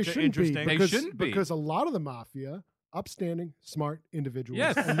 and Gotcha. they shouldn't Interesting. be. They Because, shouldn't be. Because a lot of the mafia, upstanding, smart individuals.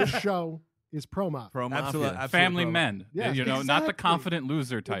 Yes. And this show is pro-mafia. Pro mafia. Absolutely. Family men, Yes, not the exactly. confident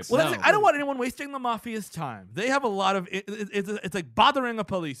loser type. Well, that's No. I don't want anyone wasting the mafia's time. They have a lot of. It's like bothering a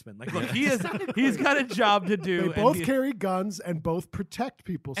policeman. Like, look, he's got a job to do. They and both he- carry guns and both protect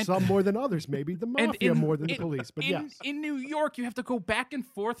people, And- some more than others. Maybe the And mafia more than the police, but yes. in New York, you have to go back and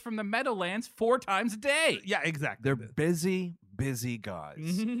forth from the Meadowlands 4 times a day. Yeah, exactly. They're busy guys.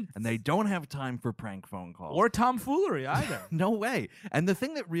 Mhm. And they don't have time for prank phone calls. Or tomfoolery either. No way. And the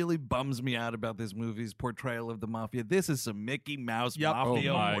thing that really bums me out about this movie's portrayal of the mafia, this is some Mickey Mouse Yep.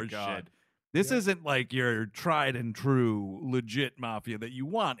 mafia Oh my horse God. shit. This isn't like your tried and true legit mafia that you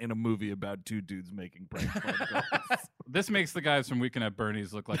want in a movie about two dudes making prank phone calls. This makes the guys from Weekend at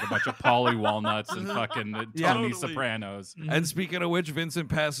Bernie's look like a bunch of Polly Walnuts and fucking Yeah. Tony Totally. Sopranos. And speaking of which, Vincent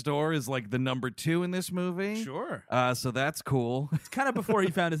Pastore is like the number 2 in this movie. Sure. So that's cool. It's kind of before he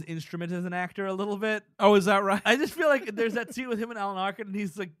found his instrument as an actor a little bit. Oh, is that right? I just feel like there's that scene with him and Alan Arkin, and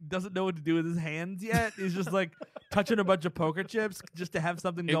he's like doesn't know what to do with his hands yet. He's just like touching a bunch of poker chips just to have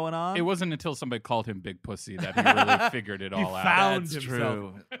something going on. It wasn't until somebody called him Big Pussy that he really figured it He all out. found That's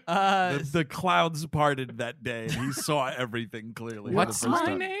himself. true. Uh, The clouds parted that day, and he saw everything clearly. What's for the first my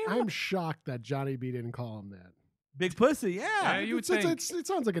time. name? I'm shocked that Johnny B didn't call him that. Big pussy, yeah. Yeah, you would think. It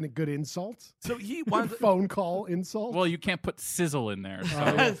sounds like a good insult. So he wants. Phone call insult. Well, you can't put sizzle in there.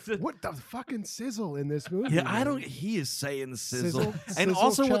 So. What the fucking sizzle in this movie? Yeah, I man? don't. He is saying sizzle, Sizzle, and sizzle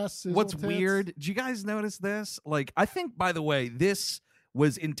also chest, sizzle what's tits. weird. Do you guys notice this? Like, I think, by the way, this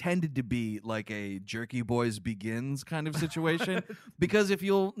was intended to be like a Jerky Boys Begins kind of situation, because if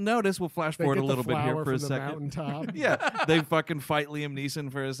you'll notice, we'll flash They forward a get the little bit here flower for a from the second. mountaintop. Yeah, they fucking fight Liam Neeson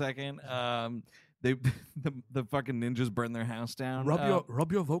for a second. They the fucking ninjas burn their house down.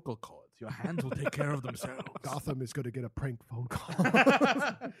 Rub your vocal cords. Your hands will take care of themselves. Gotham is going to get a prank phone call.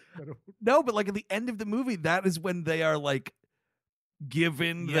 No, but like at the end of the movie, that is when they are like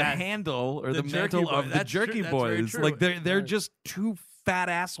given the Yes. handle or The the, Jerky mantle Boy. of the That's true. Jerky That's very Boys. true. Like they're Right. just two fat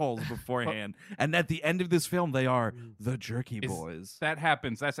assholes beforehand, and at the end of this film, they are the Jerky Is- Boys. That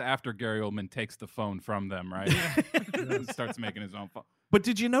happens. That's after Gary Oldman takes the phone from them, right? And starts making his own phone. But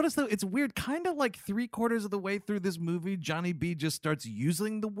did you notice though? It's weird. Kind of like 3/4 of the way through this movie, Johnny B just starts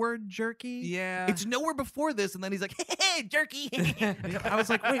using the word jerky. Yeah. It's nowhere before this, and then he's like, "Hey, jerky." I was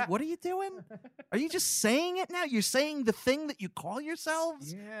like, "Wait, what are you doing? Are you just saying it now? You're saying the thing that you call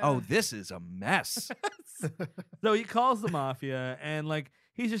yourselves? Yeah. Oh, this is a mess." So he calls the mafia, and like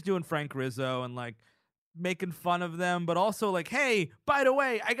he's just doing Frank Rizzo and like making fun of them, but also like, hey, by the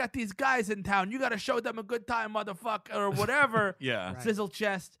way, I got these guys in town. You got to show them a good time, motherfucker, or whatever. Yeah. Right. Sizzle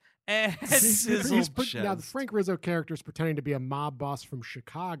chest. And Sizzle now the chest. Frank Rizzo character is pretending to be a mob boss from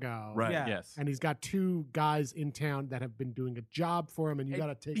Chicago. Right. Yeah. Yes. And he's got 2 guys in town that have been doing a job for him, and you got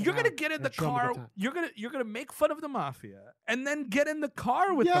to take. you're them gonna out get in and the show 'em a car. good time. You're gonna make fun of the mafia, and then get in the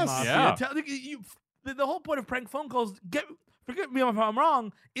car with the Yes. mafia. Yeah. The whole point of prank phone calls, forget me if I'm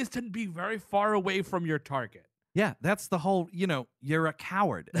wrong, is to be very far away from your target. Yeah, that's the whole, you're a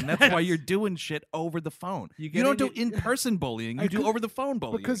coward. And that's why you're doing shit over the phone. You You get don't in do in-person bullying. You do Because- over the phone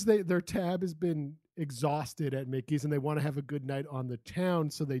bullying. Because their tab has been exhausted at Mickey's, and they want to have a good night on the town,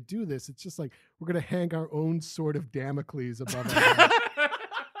 so they do this. It's just like we're gonna hang our own sword of Damocles above our head.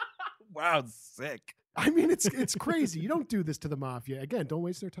 Wow, sick. I mean, it's crazy. You don't do this to the mafia. Again, don't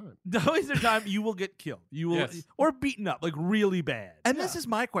waste their time. Don't waste your time. You will get killed. You will, Yes. or beaten up, like really bad. And this is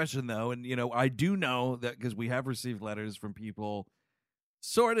my question, though. And, I do know that because we have received letters from people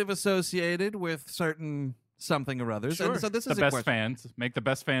sort of associated with certain something or others. Sure. And so this The is a best question. fans. Make the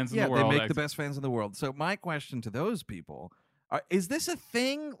best fans in Yeah, the world. they make the best fans in the world. So my question to those people, Is this a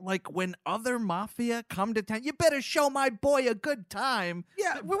thing? Like when other mafia come to town, you better show my boy a good time.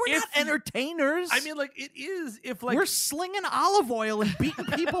 Yeah, we're if not you- entertainers. I mean, like it is if like we're slinging olive oil and beating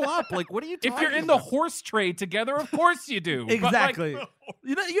people up. Like, what are you talking If you're in the horse trade together, of course you do. But, like, exactly.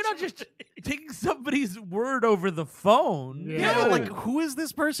 You're not just taking somebody's word over the phone. Yeah, like who is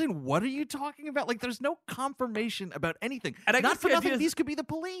this person? What are you talking about? Like, there's no confirmation about anything. And I Not guess for the nothing, idea is- these could be the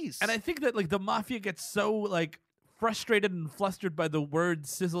police. And I think that like the mafia gets so like frustrated and flustered by the word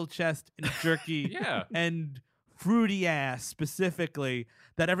sizzle chest and jerky Yeah. and fruity ass specifically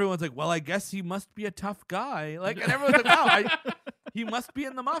that everyone's like, well, I guess he must be a tough guy. Like, and everyone's like, wow, he must be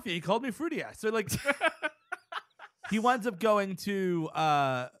in the mafia. He called me fruity ass. So like he winds up going to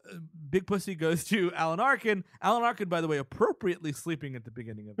Big Pussy goes to Alan Arkin. Alan Arkin, by the way, appropriately sleeping at the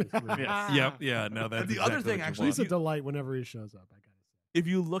beginning of this movie. Yep. Yeah. No. That's And the other thing, what you actually, want. He's a delight whenever he shows up. I gotta say. If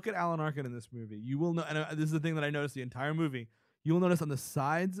you look at Alan Arkin in this movie, you will know, and this is the thing that I noticed the entire movie, you will notice on the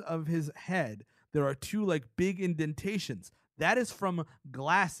sides of his head, there are two like big indentations. That is from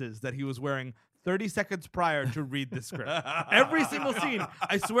glasses that he was wearing 30 seconds prior to read the script. Every single scene,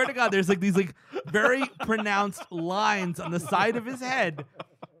 I swear to God, there's like these like very pronounced lines on the side of his head.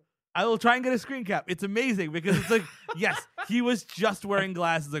 I will try and get a screen cap. It's amazing because it's like, yes, he was just wearing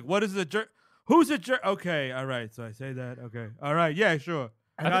glasses. Like, what is a jerk? Who's a jerk? Okay, all right. So I say that. Okay, all right. Yeah, sure.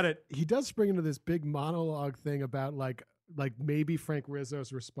 I got it. He does spring into this big monologue thing about like maybe Frank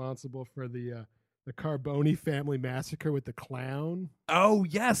Rizzo's responsible for the Carboni family massacre with the clown. Oh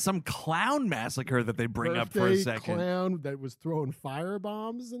yes, some clown massacre that they bring up for a Birthday second. clown that was throwing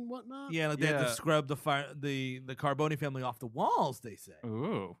firebombs and whatnot. Yeah, like they had to Yeah. scrub the Carboni family off the walls. They say.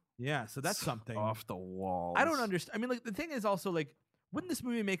 Ooh. Yeah, so that's something. Off the walls. I don't understand. I mean, like the thing is also like, wouldn't this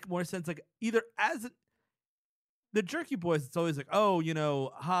movie make more sense? Like either as the Jerky Boys, it's always like, oh, you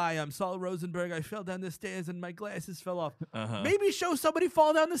know, hi, I'm Saul Rosenberg. I fell down the stairs and my glasses fell off. Uh-huh. Maybe show somebody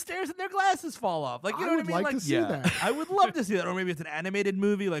fall down the stairs and their glasses fall off. Like, you know I what I would mean? like Like, to see yeah. that. I would love to see that. Or maybe it's an animated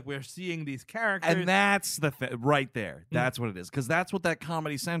movie. Like we're seeing these characters. And that's the right there. That's what it is. Because that's what that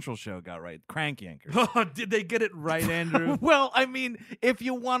Comedy Central show got right. Crank Yankers. Oh, did they get it right, Andrew? Well, I mean, if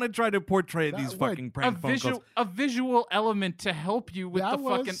you want to try to portray That these would- fucking A prank phone calls, visual element to help you with That the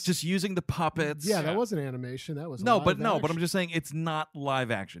was- fucking. just using the puppets. Yeah, that wasn't animation. That was No, live but I'm action. just saying it's not live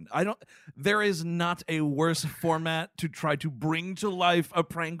action. There is not a worse format to try to bring to life a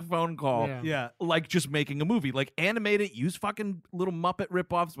prank phone call. Yeah. Yeah. Like just making a movie. Like animate it, use fucking little Muppet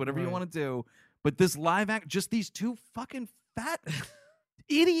ripoffs, whatever you Right. want to do. But this live act, just these two fucking fat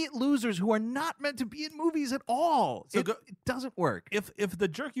idiot losers who are not meant to be in movies at all. So it doesn't work. If the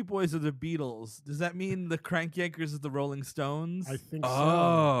Jerky Boys are the Beatles, does that mean the Crank Yankers is the Rolling Stones? I think so.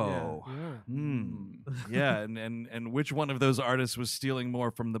 Oh. Yeah. Hmm. Yeah, and which one of those artists was stealing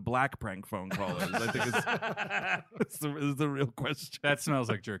more from the black prank phone callers? I think is the real question. That smells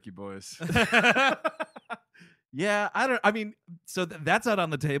like Jerky Boys. Yeah, I mean, so that's out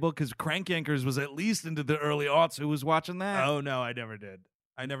on the table because Crank Yankers was at least into the early aughts. Who was watching that? Oh no, I never did.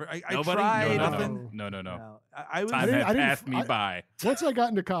 I Nobody? tried. No, nothing? No. No. I was. Time didn't- had I didn't- passed me I- by. Once I got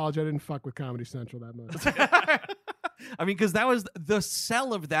into college, I didn't fuck with Comedy Central that much. I mean, because that was the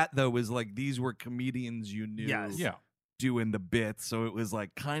sell of that though was like these were comedians you knew. Yes. Yeah. Doing the bits, so it was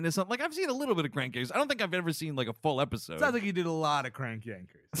like kind of something. Like I've seen a little bit of Crank Yankers. I don't think I've ever seen like a full episode. Sounds like you did a lot of Crank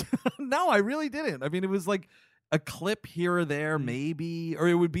Yankers. No, I really didn't. I mean, it was like a clip here or there, maybe, or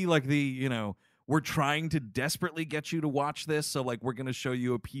it would be like we're trying to desperately get you to watch this, so like we're gonna show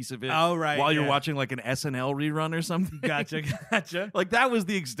you a piece of it Oh, right, while you're yeah. watching like an SNL rerun or something. Gotcha. Like that was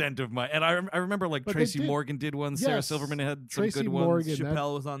the extent of my. And I remember like But they Tracy did- Morgan did one. Sarah Yes. Silverman had some Tracy good ones. Morgan. that-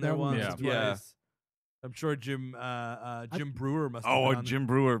 Chappelle was on there that one once. was or Yeah. twice. I'm sure Jim Brewer must have Oh, been on Jim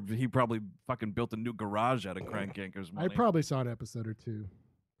Brewer, he probably fucking built a new garage out of Crank Yankers money. I probably saw an episode or two.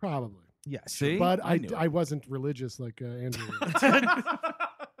 Probably. Yeah. See, But I knew it. wasn't religious like Andrew.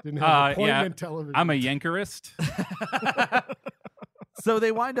 Didn't have Yeah. appointment television. I'm a Yankerist. So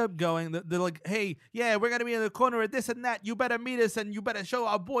they wind up going. They're like, "Hey, yeah, we're gonna be in the corner of this and that. You better meet us, and you better show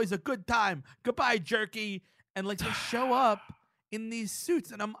our boys a good time. Goodbye, Jerky." And like they show up in these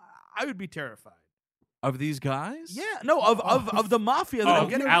suits, and I would be terrified. Of these guys? Yeah, no, of the mafia that Oh, I'm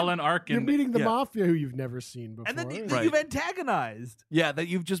getting. Alan You're Arkin. meeting the yeah. mafia who you've never seen before. And then Right. you've antagonized. Yeah, that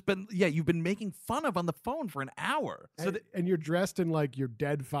you've been making fun of on the phone for an hour. And you're dressed in like your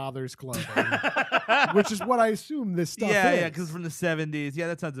dead father's clothing, which is what I assume this stuff Yeah, is. yeah, because from the 70s. Yeah,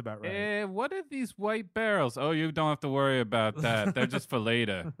 that sounds about right. What are these white barrels? Oh, you don't have to worry about that. They're just for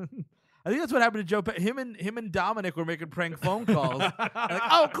later. I think that's what happened to Joe. Him and Dominic were making prank phone calls. Like,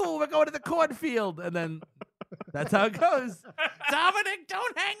 oh, cool, we're going to the cornfield, and then that's how it goes. Dominic,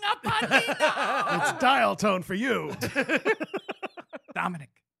 don't hang up on me now. It's dial tone for you.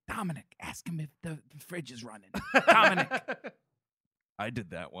 ask him if the fridge is running. Dominic. I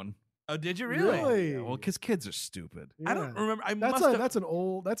did that one. Oh, did you really? Yeah, well, because kids are stupid. I don't Yeah. remember. That's an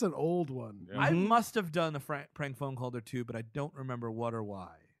old one. I must have done a prank phone call or two, but I don't remember what or why.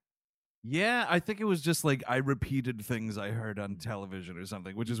 Yeah, I think it was just like I repeated things I heard on television or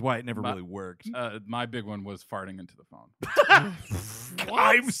something, which is why it never really worked. My big one was farting into the phone.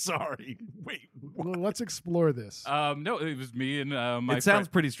 I'm sorry. Wait. Well, let's explore this. No, it was me and my It sounds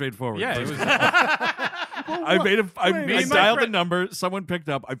pretty straightforward. Yeah, it was. I Wait, dialed the number, someone picked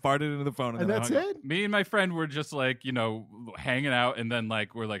up, I farted into the phone, and and then that's I hung up. it? Me and my friend were just like, hanging out, and then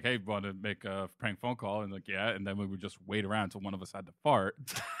like we're like, hey, want to make a prank phone call? And like, yeah, and then we would just wait around until one of us had to fart,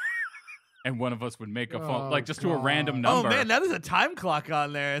 and one of us would make a phone, like just to a random number. Oh man, now there's a time clock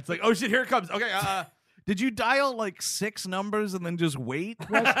on there. It's like, oh shit, here it comes. Okay, Did you dial like 6 numbers and then just wait?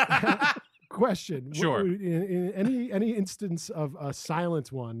 Question. Sure. In any instance of a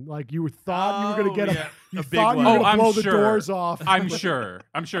silent one, like you thought you were going to get yeah, a big thought you one. were going to I'm blow the sure. doors off. I'm sure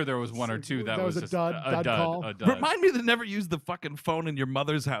there was one or two that was a just dud call? a dud. Remind me to never use the fucking phone in your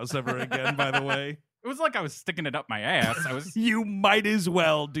mother's house ever again, by the way. It was like I was sticking it up my ass. I was. You might as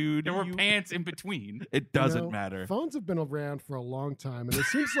well, dude. There were pants in between, It doesn't matter. Phones have been around for a long time, and it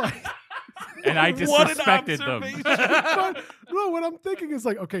seems like. and I What an disrespected them. observation. No, what I'm thinking is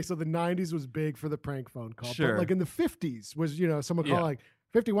like, okay, so the 90s was big for the prank phone call. Sure. But like in the 50s was, someone Yeah. call like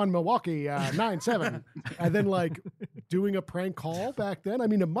 51 Milwaukee 97. And then like doing a prank call back then. I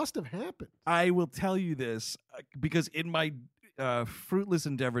mean, it must have happened. I will tell you this because in my fruitless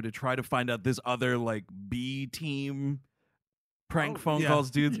endeavor to try to find out this other like B team prank phone yeah.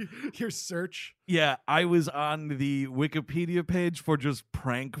 calls, dudes. Your search. Yeah, I was on the Wikipedia page for just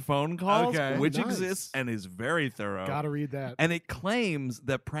prank phone calls, Okay. which Nice. exists and is very thorough. Gotta read that. And it claims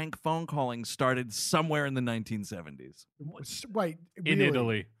that prank phone calling started somewhere in the 1970s. Wait, In really?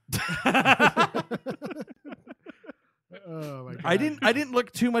 Italy. Oh my God. I didn't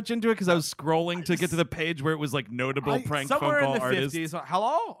look too much into it because I was scrolling to get to the page where it was like notable prank phone somewhere call in the artists. 50s.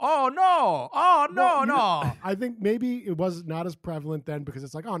 Hello? Oh no! Oh no! Well, no! I think maybe it was not as prevalent then because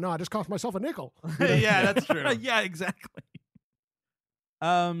it's like, oh no, I just cost myself a nickel. Yeah, that's true. Yeah, exactly.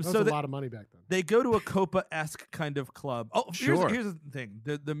 That was So a lot of money back then. they go to a Copa-esque kind of club. Oh, Sure. Here's the thing: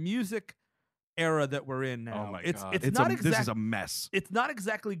 the music era that we're in now. Oh my it's God. it's not This is a mess. It's not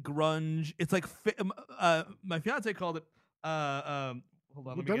exactly grunge. It's like my fiance called it. Hold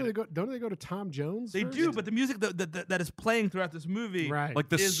on, let me Don't get they it. go? Don't they go to Tom Jones? They first? do, but the music that is playing throughout this movie, Right. Like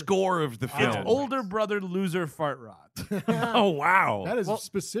the is- score of the it's film. older brother loser fart rot. Oh wow. That is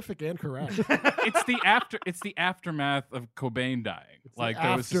specific and correct. It's the aftermath of Cobain dying. Like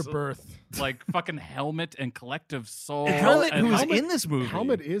there was Afterbirth. like fucking Helmet and Collective Soul. Helmet, and who was Helmet- in this movie.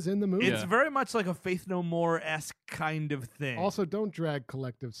 Helmet is in the movie. It's very much like a Faith No More esque kind of thing. Also, don't drag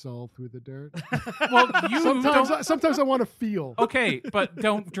Collective Soul through the dirt. well, you Sometimes I want to feel. okay, but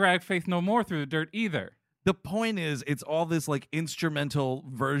don't drag Faith No More through the dirt either. The point is, it's all this like instrumental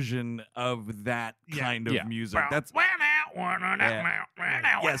version of that kind of Yeah. music. That's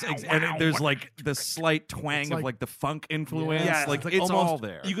yes, and there's like the slight twang of like- like the funk influence. yeah, like it's it's almost, all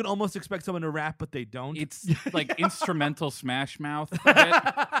there. You can almost expect someone to rap, but they don't. It's like instrumental Smash Mouth. a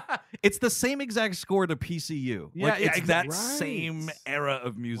bit. It's the same exact score to PCU. Yeah, like, yeah, it's exactly. that Right. same era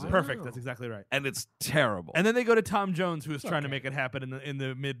of music. Wow. Perfect. That's exactly right. And it's terrible. And then they go to Tom Jones, who was trying to okay. make it happen in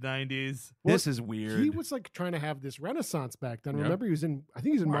the mid '90s. this is weird. He was like trying to have this renaissance back then. Yeah. Remember, he was in. I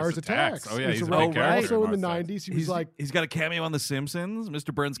think he's in Mars Attacks. Oh, yeah, He's he's a around- big character also in in the Mars '90s. He was like, he's got a cameo on The Simpsons.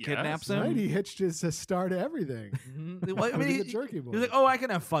 Mr. Burns kidnaps him. right, he hitched his star to everything. Well, I mean, He's he, a jerky boy. he was like, "Oh, I can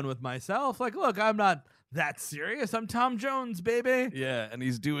have fun with myself. Like, look, I'm not that serious. I'm Tom Jones, baby." Yeah, and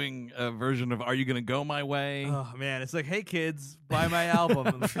he's doing a version of "Are You Gonna Go My Way?" Oh man, it's like, "Hey kids, buy my album."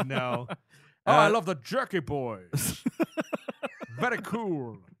 I'm like, no. Oh, I love the Jerky Boys. Very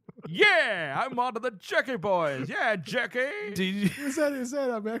cool. Yeah, I'm on to the Jerky Boys. Yeah, Jerky. Did you, Is that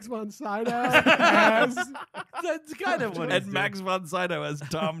a Max von Sydow? as That's kind of what it's and Max von Sydow as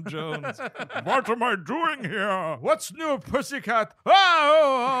Tom Jones. What am I doing here? What's new, pussycat?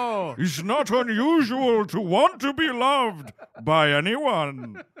 Oh! It's not unusual to want to be loved by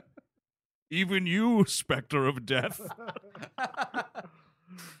anyone. Even you, specter of death.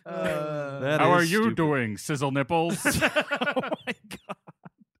 That How are is you stupid. doing, sizzle nipples? Oh my god.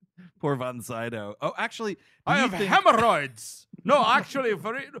 Poor von Sydow. Oh, actually, I have hemorrhoids. No, actually,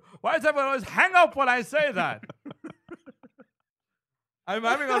 why does everyone always hang up when I say that? I'm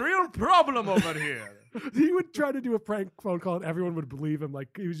having a real problem over here. he would try to do a prank phone call, and everyone would believe him. Like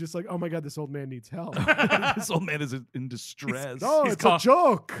he was just like, "Oh my god, this old man needs help." This old man is in distress. No, He's it's called- a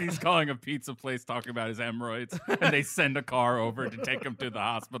joke. He's calling a pizza place talking about his hemorrhoids, and they send a car over to take him to the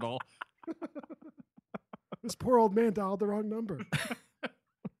hospital. This poor old man dialed the wrong number.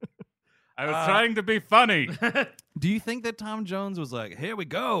 I was trying to be funny. Do you think that Tom Jones was like, "Here we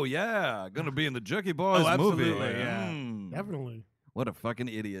go, yeah, gonna be in the Jerky Boys movie"? absolutely, yeah. Definitely. What a fucking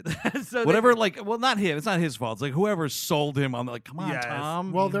idiot. So Whatever, not him. It's not his fault. It's like whoever sold him on. Like, come on, Yes.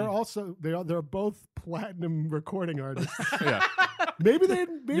 Tom. Well, they're both platinum recording artists. Yeah. Maybe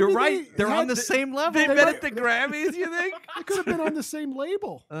you're right. They're on the same level. They They met might- at the Grammys, you think? They could have been on the same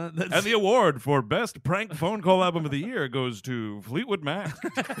label. And the award for best prank phone call album of the year goes to Fleetwood Mac.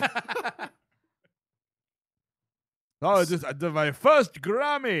 Oh, just my first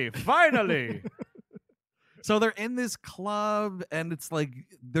Grammy, finally. So they're in this club, and it's like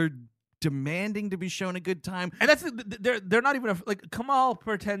they're demanding to be shown a good time. And that's they're not even like Kamal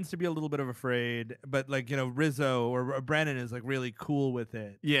pretends to be a little bit of afraid, but like Rizzo or Brennan is like really cool with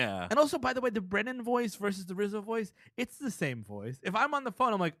it. Yeah. And also, by the way, the Brennan voice versus the Rizzo voice, it's the same voice. If I'm on the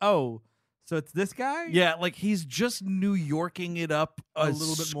phone, I'm like, oh, so it's this guy? Yeah, like he's just New Yorking it up a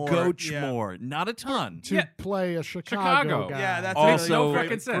little bit more, scotch yeah. more. Not a ton. To Yeah. play a Chicago Chicago. guy. Yeah, that's Also- really No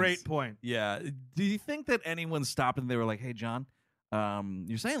fucking sense. great point. Yeah. Do you think that anyone stopped and they were like, "Hey, John,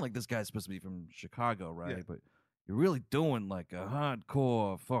 you're saying like this guy's supposed to be from Chicago, right? Yeah. But you're really doing like a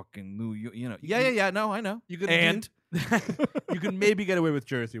hardcore fucking New York, Yeah. No, I know. You could And you can maybe get away with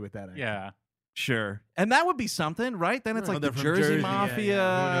Jersey with that. Actually. Yeah. sure, and that would be something, right? Then it's Right. like They're the from Jersey Jersey, yeah,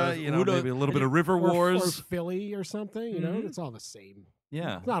 Mafia, yeah. Who knows? maybe a little bit of River Or Wars. Philly or something. You know, it's all the same.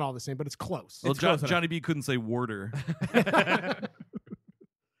 Yeah. It's not all the same, but it's close. Well, It's close enough. Johnny B couldn't say Warder.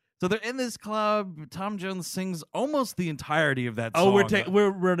 So they're in this club. Tom Jones sings almost the entirety of that song. Oh, we're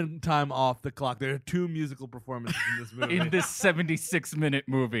running time off the clock. There are 2 musical performances in this movie. In this 76-minute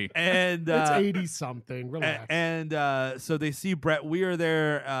movie. and It's 80 something. Relax. and so they see Brett Weir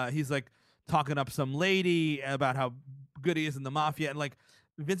there. He's like talking up some lady about how good he is in the mafia, and like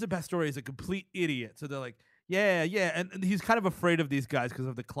Vincent Pastore is a complete idiot. So they're like, yeah, and he's kind of afraid of these guys because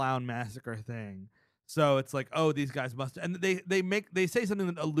of the clown massacre thing. So it's like, oh, these guys must, and they say something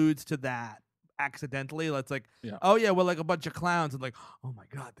that alludes to that accidentally. It's like, Yeah. oh yeah, well, like a bunch of clowns, and like, oh my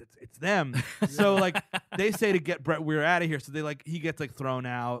god, it's them. So like they say to get Brett Weir out of here. So he gets like thrown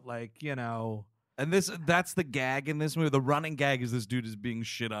out, like And that's the gag in this movie. The running gag is this dude is being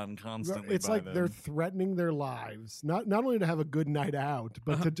shit on constantly. It's by like them. they're threatening their lives, not only to have a good night out,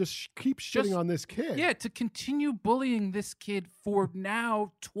 but to just keep shitting Just- on this kid. Yeah, to continue bullying this kid for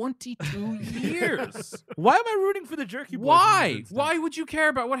now 22 years. Why am I rooting for the Jerky Boys? in Why? this instance? Why would you care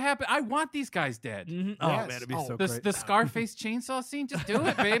about what happened? I want these guys dead. Mhm. Oh Yes. man, it'd be Oh. so The, great. the Scarface chainsaw scene, just do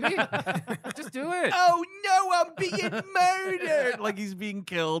it, baby. Just do it. Oh no, I'm being murdered! Like he's being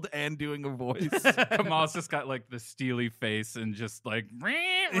killed and doing a voice. Kamal's just got like the steely face and just like,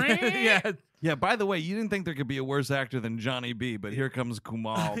 yeah, Yeah. By the way, you didn't think there could be a worse actor than Johnny B, but here comes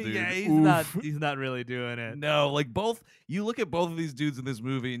Kumal, dude. yeah, Oof. he's not really doing it. No, like you look at both of these dudes in this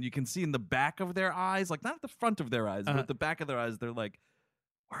movie and you can see in the back of their eyes, like not at the front of their eyes, but at the back of their eyes, they're like,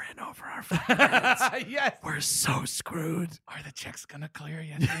 we're in over our fucking heads. Yes. We're so screwed. Are the checks gonna clear,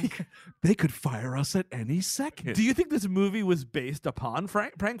 you think? They could fire us at any second. Do you think this movie was based upon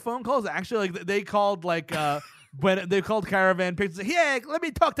prank phone calls? Actually, like they called when they called Caravan Pictures. Like, yeah, let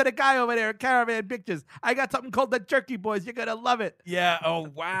me talk to the guy over there at Caravan Pictures. I got something called the Jerky Boys. You're gonna love it. Yeah. Oh,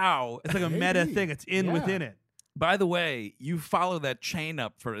 wow. It's like a meta Maybe. thing. It's within it. By the way, you follow that chain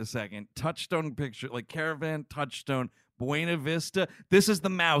up for a second. Touchstone picture, like Caravan, Touchstone, Buena Vista. This is the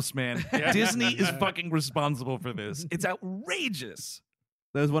mouse, man. Disney is fucking responsible for this. It's outrageous.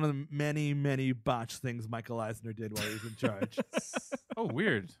 That was one of the many, many botched things Michael Eisner did while he was in charge. Oh,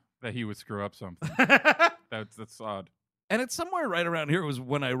 weird that he would screw up something. That's odd. And it's somewhere right around here was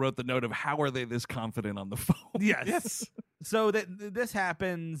when I wrote the note of how are they this confident on the phone? Yes. So this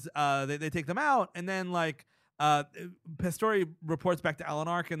happens. They take them out, and then Pastore reports back to Alan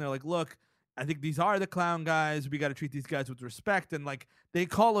Arkin. They're like, "Look, I think these are the clown guys. We got to treat these guys with respect." And they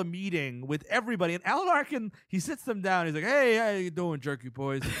call a meeting with everybody. And Alan Arkin, he sits them down. He's like, "Hey, how you doing, Jerky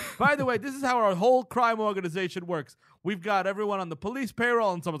Boys? By the way, this is how our whole crime organization works. We've got everyone on the police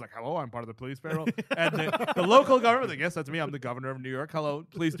payroll." And someone's like, "Hello, I'm part of the police payroll." And the local government, like, "Yes, that's me. I'm the governor of New York. Hello,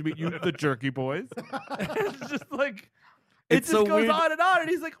 pleased to meet you, the Jerky Boys." It's just like. It It's just so goes weird. on, and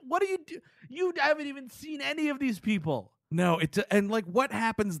he's like, "What do you do? You haven't even seen any of these people." No, and like what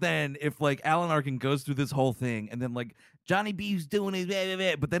happens then if like Alan Arkin goes through this whole thing and then like Johnny B's doing it, blah, blah,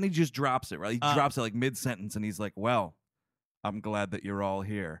 blah, but then he just drops it, right? He drops it like mid sentence and he's like, "Well, I'm glad that you're all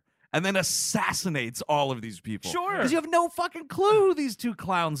here." and then assassinates all of these people. Sure. Because you have no fucking clue who these two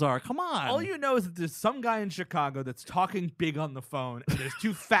clowns are. Come on. All you know is that there's some guy in Chicago that's talking big on the phone, and there's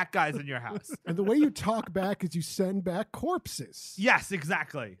two fat guys in your house. And the way you talk back is you send back corpses. Yes,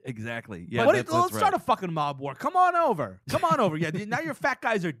 exactly. Exactly. Yeah. Let's start a fucking mob war. Come on over. Come on over. Yeah, now your fat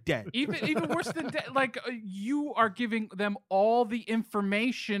guys are dead. Even worse than like you are giving them all the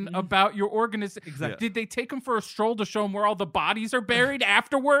information about your organization. Exactly. Did they take them for a stroll to show them where all the bodies are buried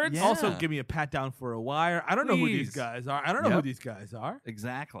afterwards? Yeah. Also, give me a pat down for a wire. I don't know who these Please. guys are. I don't know who these guys are.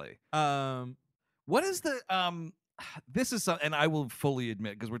 Exactly. Um, What is the this is and I will fully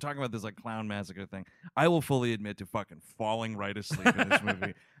admit, because we're talking about this like clown massacre thing, I will fully admit to fucking falling right asleep in this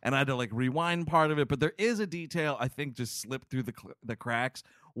movie, and I had to like rewind part of it. But there is a detail I think just slipped through the cracks.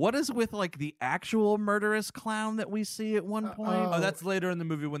 What is with like the actual murderous clown that we see at one point? oh, that's later in the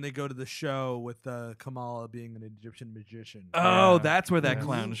movie when they go to the show with Kamala being an Egyptian magician. Oh, that's where that Yeah.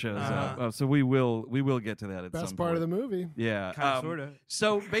 clown shows up. Uh-huh. Oh, so we will get to that at Best some part point. of the movie. Yeah, Kind of, sort of.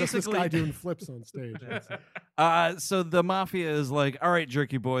 So Just this basically, guy doing flips on stage. so the mafia is like, all right,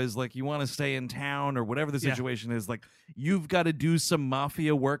 Jerky boys, like you want to stay in town or whatever the Yeah. situation is, like you've got to do some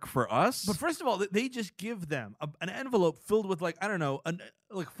mafia work for us. But first of all, they just give them an envelope filled with like I don't know,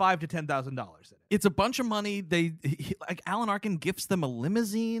 like $5,000 to $10,000 in it. It's a bunch of money. Like Alan Arkin gifts them a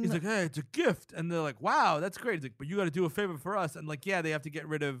limousine. He's like, hey, it's a gift, and they're like, wow, that's great. He's like, but you got to do a favor for us, and like, yeah, they have to get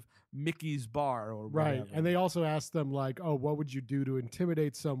rid of Mickey's bar or Right. whatever. And they also ask them, like, oh, what would you do to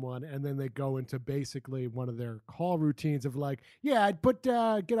intimidate someone? And then they go into basically one of their call routines of like, yeah, I'd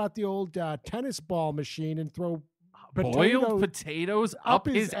get out the old tennis ball machine and throw Boiled potatoes up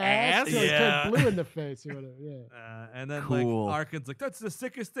his ass? till he Yeah. turned blue in the face or whatever. Yeah. And then Cool. like Arkin's like, that's the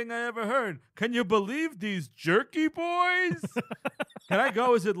sickest thing I ever heard. Can you believe these jerky boys? Can I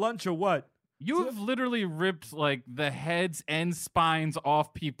go? Is it lunch or what? You have literally ripped like the heads and spines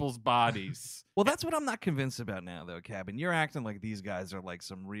off people's bodies. Well, that's what I'm not convinced about now, though, Cabin. You're acting like these guys are like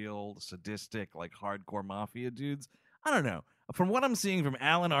some real sadistic, like hardcore mafia dudes. I don't know. From what I'm seeing from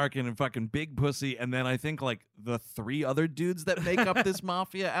Alan Arkin and fucking Big Pussy, and then I think like the three other dudes that make up this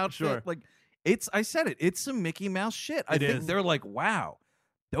mafia outfit, Sure. like I said it, it's some Mickey Mouse shit. I It think is. they're like, wow,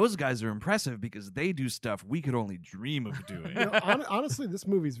 those guys are impressive because they do stuff we could only dream of doing. You know, honestly, this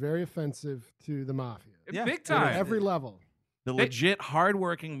movie's very offensive to the mafia. Yeah. Big At time. every level. The legit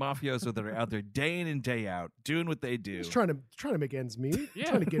hardworking mafioso that are out there day in and day out doing what they do. Just trying to make ends meet. Yeah.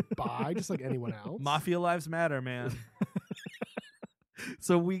 Trying to get by, just like anyone else. Mafia lives matter, man.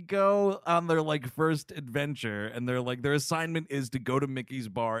 So we go on their like first adventure, and they're like their assignment is to go to Mickey's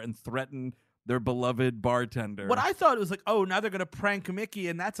bar and threaten their beloved bartender. What I thought was like, oh, now they're gonna prank Mickey,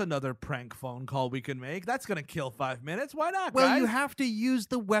 and that's another prank phone call we can make. That's gonna kill 5 minutes. Why not, well, guys? you have to use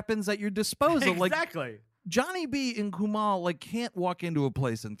the weapons at your disposal. Like Exactly. Johnny B and Kumal like can't walk into a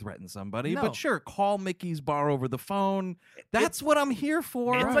place and threaten somebody, No. but sure, call Mickey's bar over the phone. That's what I'm here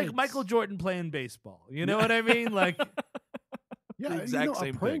for. It's Right. like Michael Jordan playing baseball. You know what I mean? Like, Yeah, The exact a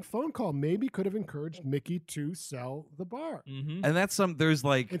same prank phone call maybe could have encouraged Mickey to sell the bar. mhm. And that's there's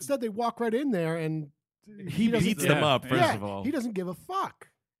like Instead, they walk right in there and he doesn't- beats them up first Yeah, of all. he doesn't give a fuck.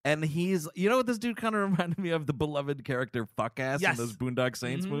 And he's, you know what this dude kind of reminded me of? The beloved character Fuck-Ass Yes. in those Boondock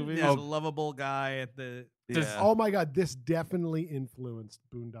Saints Mhm. movies. There's a lovable guy at the. Yeah. Oh my god, this definitely influenced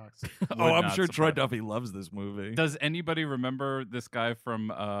Boondocks. Oh, I'm not sure Troy surprise. Duffy loves this movie. Does anybody remember this guy from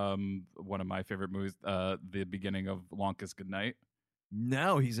one of my favorite movies, the beginning of Longest Goodnight?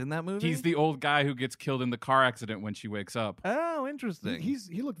 No, he's in that movie? He's the old guy who gets killed in the car accident when she wakes up. Oh, interesting.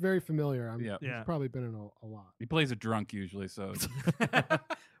 He looked very familiar. Yeah. He's Yeah. probably been in a lot. He plays a drunk usually, so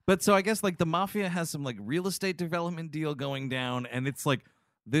But so I guess like the mafia has some like real estate development deal going down, and it's like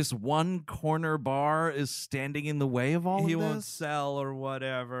this one corner bar is standing in the way of all He of won't this. sell or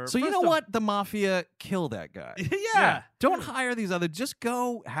whatever. So you First know of- what? The mafia kill that guy. yeah. Don't hire these other. Just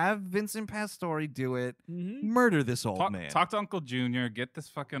go have Vincent Pastore do it. Mhm. Murder this old man. talk to Uncle Junior, get this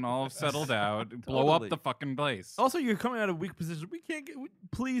fucking all settled out, blow Totally. up the fucking place. Also, you're coming out of a weak position. We can't get.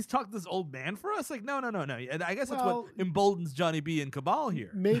 Please talk to this old man for us. Like, no. And I guess that's Well- what emboldens Johnny B and Cabal here.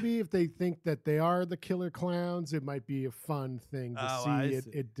 Maybe if they think that they are the killer clowns, it might be a fun thing to Oh, I see it, see.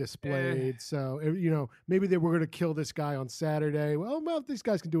 it displayed. So you know, maybe they were going to kill this guy on Saturday. Well, if these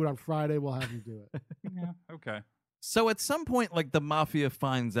guys can do it on Friday, we'll have them do it. Yeah, okay. So at some point, like the mafia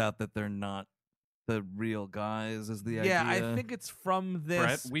finds out that they're not the real guys. Is the Yeah, idea? I think it's from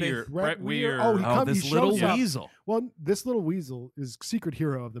this. Brett Weir. Brett Brett Weir. Weir. Oh, he Oh, come- this he little shows up. weasel. Well, this little weasel is secret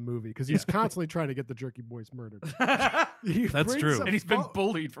hero of the movie because he's constantly trying to get the Jerky Boys murdered. He That's brings true. a And he's been pho-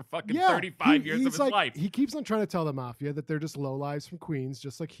 bullied for fucking Yeah, 35 years he's of his like, life. He keeps on trying to tell the mafia that they're just lowlives from Queens,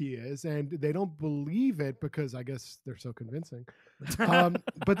 just like he is, and they don't believe it because I guess they're so convincing.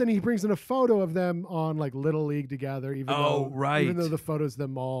 But then he brings in a photo of them on like Little League together, even right. though the photo's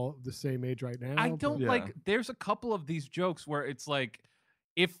them all the same age right now. I but- don't Yeah. like. There's a couple of these jokes where it's like,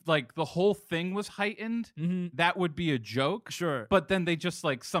 if like the whole thing was heightened, that would be a joke. Sure. But then they just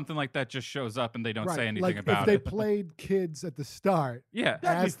like something like that just shows up and they don't right, say anything like about if they it. played kids at the start Yeah.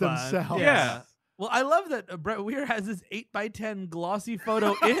 That'd be as fun. themselves. Yeah. Well, I love that Brett Weir has this 8x10 glossy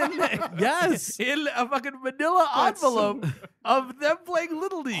photo in Yes. in a fucking manila That's so- envelope of them playing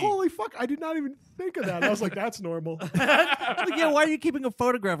Little League. Holy fuck! I did not even think of that. I was like, "That's normal." Like, yeah, why are you keeping a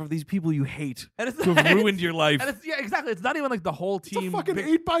photograph of these people you hate And it's who have ruined your life? And it's, yeah, exactly. It's not even like the whole It's team. a fucking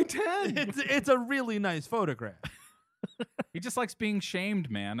pic- 8x10. It's a really nice photograph. He just likes being shamed,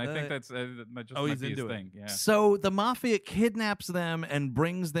 man. I think that's that just oh, might he's be his into it. thing. Yeah. So the mafia kidnaps them and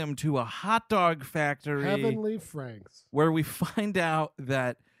brings them to a hot dog factory Heavenly Franks. where we find out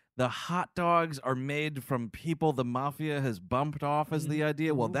that the hot dogs are made from people the mafia has bumped off as the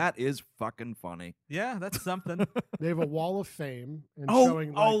idea. Well, that is fucking funny. Yeah, that's something. They have a wall of fame and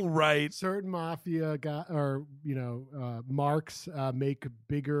showing like right. certain mafia marks make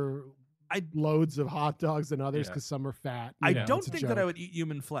bigger loads of hot dogs than others Yeah. because some are fat. I You know, don't it's a think that I joke. would eat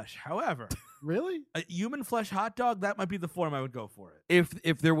human flesh. However, Really? a human flesh hot dog, that might be the form I would go for it.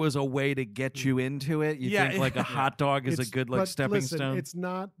 If there was a way to get you into it, you Yeah, think like a hot dog is a It's- good like but stepping listen, stone. It's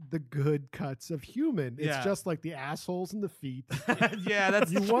not the good cuts of human. It's Yeah. just like the assholes and the feet. Yeah,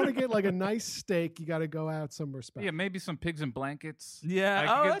 that's You want to get like a nice steak, you got to go out somewhere special. Yeah, maybe some pigs and blankets. Yeah, I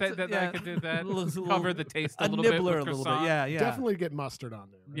oh, could, that's- that, yeah. I could do that. Little- Cover the taste a a little nibbler bit. a with little bit. croissant. Yeah, yeah. Definitely get mustard on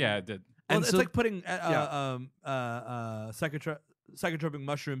there. Right? Yeah, it did. Well, And it's so- like putting psychotropic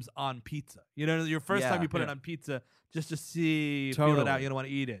mushrooms on pizza. You know, your first time Yeah, you put it yeah. on pizza just to feel it Totally. out. You don't want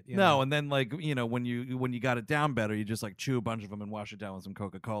to eat it. You No, know? and then like when you got it down better, you just like chew a bunch of them and wash it down with some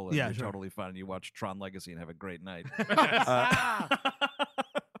Coca-Cola. Yeah, and you're sure. totally fine. And you watch Tron Legacy and have a great night.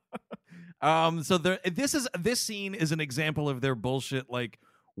 So this scene is an example of their bullshit. Like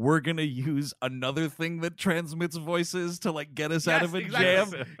we're gonna use another thing that transmits voices to like get us out Yes, of a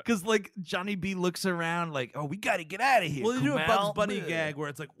exactly. jam. Because like Johnny B looks around like, oh, we got to get out of here. Well, they do a Kumail. Bugs Bunny gag where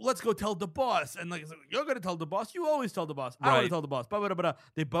it's like, let's go tell the boss. And like, it's like, you're going to tell the boss. You always tell the boss. I want Right. to tell the boss. Blah, blah, blah, blah.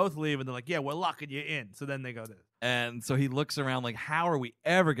 They both leave and they're like, yeah, we're locking you in. So then they go this. And so he looks around like, how are we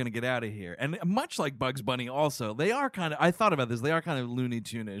ever going to get out of here? And much like Bugs Bunny also, they are kind of, I thought about this, they are kind of Looney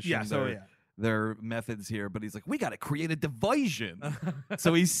Tune-ish. Yeah, in so their, yeah. their methods here, but he's like, we got to create a diversion.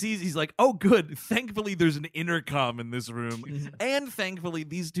 So he's like, oh, good. Thankfully, there's an intercom in this room. And thankfully,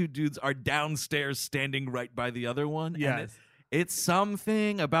 these two dudes are downstairs standing right by the other one. And Yes. it's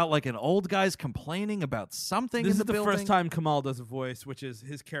something about like an old guy's complaining about something This in is the building. first time Kamal does a voice, which is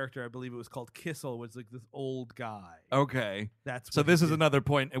his character. I believe it was called Kissel, was like this old guy. Okay. That's So what this he is did. another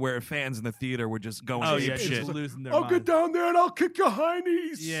point where fans in the theater were just going Oh, ape yeah, shit. just losing their I'll minds. get down there and I'll kick your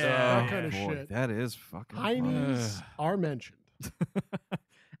heinies. Yeah. that Oh, kind of Boy, shit. that is fucking Heinies are mentioned.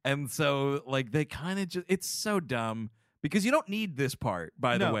 And so like they kind of just it's so dumb because you don't need this part,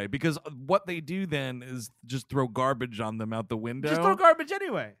 by the No. way, because what they do then is just throw garbage on them out the window. Just throw garbage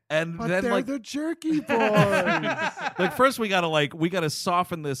anyway. and But then they're like the jerky boys. like first we gotta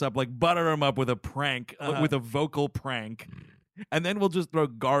soften this up, like butter them up with a prank, with a vocal prank, and then we'll just throw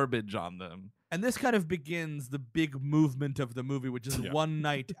garbage on them. And this kind of begins the big movement of the movie, which is one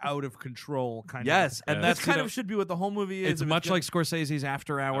night out of control kind of. Yes, and that's That's kind you know, of should be what the whole movie is. it's If much gonna- like Scorsese's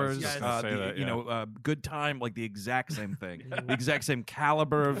After Hours. just gonna say that, You know, Good Time, like the exact same thing, the exact same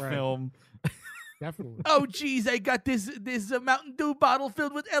caliber of Right. film. Definitely. Oh, geez, I got this Mountain Dew bottle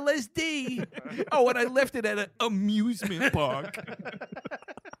filled with LSD. Oh, and I left it at an amusement park.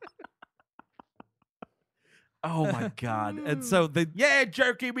 Oh my god! And so the Yeah,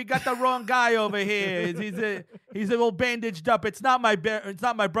 Jerky, we got the wrong guy over here. He's a little bandaged up. It's not my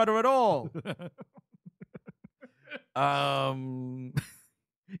brother at all.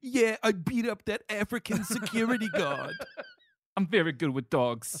 yeah, I beat up that African security guard. I'm very good with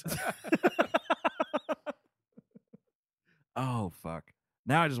dogs. Oh fuck!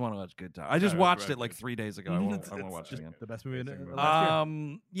 Now I just want to watch Good Time. I just Right, watched right, it like 3 days ago. I want to watch it again. The best movie in Amazing movie. last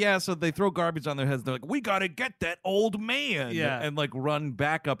year. Yeah, so they throw garbage on their heads. They're like, "We gotta get that old man," Yeah. and like run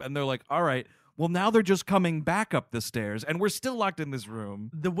back up. And they're like, "All right, well now they're just coming back up the stairs, and we're still locked in this room."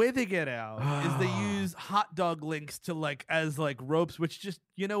 The way they get out is they use hot dog links to as ropes, which just,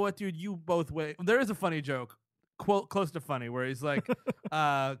 you know what, dude, you both way. There is a funny joke, quote close to funny, where he's like,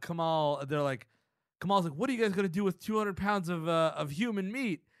 Kamal's like, what are you guys gonna do with 200 pounds of human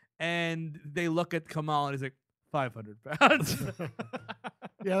meat? And they look at Kamal and he's like, 500 pounds.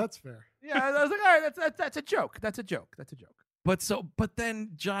 Yeah, that's fair. Yeah, I was like, all right, that's a joke. That's a joke. But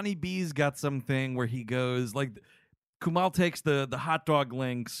then Johnny B's got something where he goes like, Kumail takes the hot dog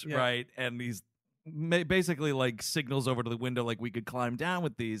links, Yeah. right, and he's basically like signals over to the window like we could climb down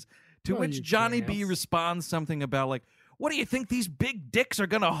with these. To Well, which you Johnny B can't. responds something about like, "What do you think these big dicks are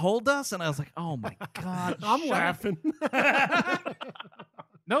gonna hold us?" And I was like, "Oh my god, I'm shut up." laughing.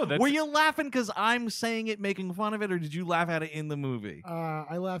 No, that's Were you laughing because I'm saying it, making fun of it, or did you laugh at it in the movie?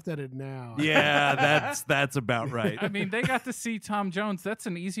 I laughed at it now. Yeah, that's about right. I mean, they got to see Tom Jones. That's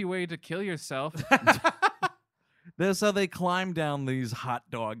an easy way to kill yourself. So they climb down these hot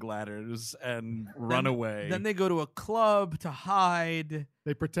dog ladders and run away. Then they go to a club to hide.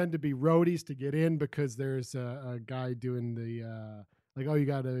 They pretend to be roadies to get in because there's a guy doing the like, oh, you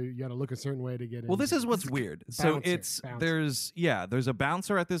gotta look a certain way to get in. Well, this is what's weird. So Bouncer, it's bouncer. there's a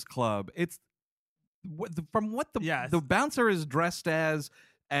bouncer at this club. It's from what the bouncer is dressed as,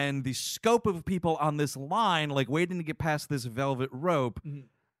 and the scope of people on this line, like waiting to get past this velvet rope. Mhm.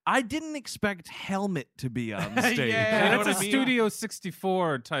 I didn't expect Helmet to be on stage. Yeah, You know That's what a I mean? Studio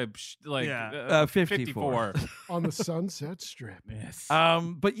 64 type, 54. on the Sunset Strip. Yes.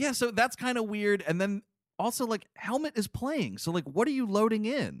 But yeah, so that's kind of weird. And then also, like, Helmet is playing. So, like, what are you loading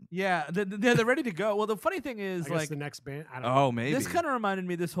in? Yeah, they're ready to go. Well, the funny thing is, I guess like, the next band. I don't know. Oh, maybe. this kind of reminded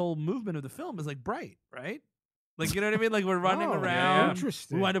me. This whole movement of the film is like Bright, right? Like, you know what I mean? Like, we're running Oh, around.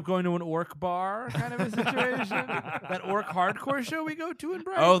 Interesting. We wind up going to an orc bar, kind of a situation. That orc hardcore show we go to in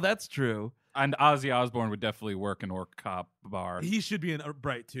Bright. Oh, that's true. And Ozzy Osbourne would definitely work an orc cop bar. He should be in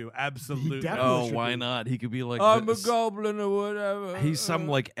Bright too. Absolutely. definitely Oh, should why be. not? He could be like I'm a this- goblin or whatever. He's some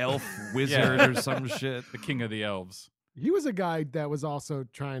like elf wizard or some shit. The king of the elves. He was a guy that was also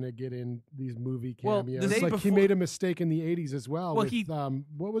trying to get in these movie Well, cameos. the day Like he before- made a mistake in the '80s as well. Well, with, he-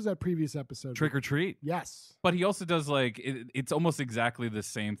 what was that previous episode? Trick or treat. Yes. But he also does like it's almost exactly the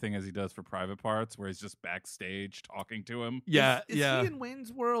same thing as he does for Private Parts, where he's just backstage talking to him. Yeah, Is yeah. he in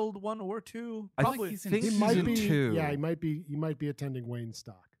Wayne's World 1 or 2? I Probably. he's in think He he's might in be. 2. Yeah, he might be attending Wayne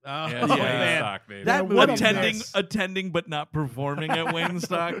Stock. Oh, Yeah, yeah. yeah. Stock, baby. That Yeah, movie what a attending, mess. attending, but not performing at Wayne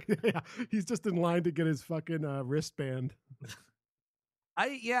Stock. Yeah, he's just in line to get his fucking wristband.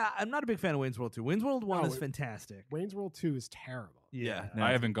 I'm not a big fan of Wayne's World 2. Wayne's World 1 No, is it- fantastic. Wayne's World 2 is terrible. Yeah,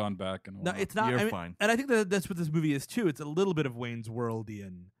 I haven't gone back in a No, while. it's not. You're I mean, fine. And I think that's what this movie is too. It's a little bit of Wayne's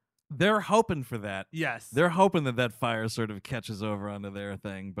Worldian. They're hoping for that. Yes. They're hoping that fire sort of catches over onto their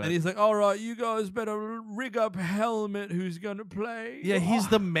thing. But And he's like, all right, you guys better rig up Helmet who's going to play. yeah, he's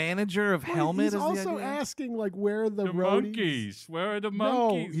the manager of Well, Helmet. He's is the also idea? asking like where the the roadies. monkeys. Where are the No,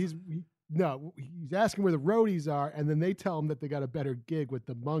 monkeys? he's asking where the roadies are, and then they tell him that they got a better gig with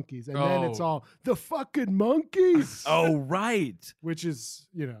the monkeys, and then it's Oh. all the fucking monkeys. Oh, right. Which is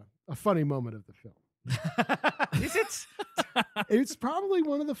a funny moment of the film. Is it? It's probably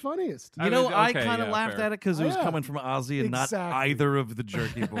one of the funniest. I You know, mean, I okay, kind of yeah, laughed fair. at it because it was Yeah, coming from Ozzy and not exactly. either of the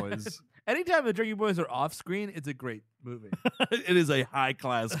Jerky Boys. Anytime the Jerky Boys are off screen, it's a great movie. It is a high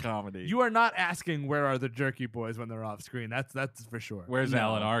class comedy. You are not asking where are the Jerky Boys when they're off screen. That's for sure. Where's No.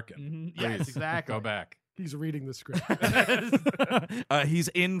 Alan Arkin? Mhm. Yes, Please, exactly. Go back. He's reading the script. He's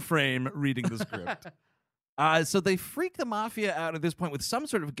in frame reading the script. So they freak the mafia out at this point with some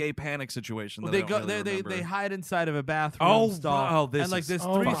sort of gay panic situation. Well, that I they don't go. really They remember. hide inside of a bathroom Oh, stall. wow, this and like is there's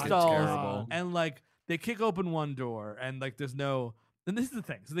Oh three my stalls, terrible. and like they kick open one door, and like there's no. And this is the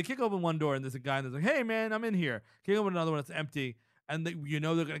thing. So they kick open one door, and there's a guy, and there's like, "Hey man, I'm in here." Kick open another one, it's empty, and they're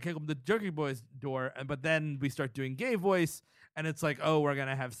gonna kick open the Jerky Boys door, but then we start doing gay voice, and it's like, "Oh, we're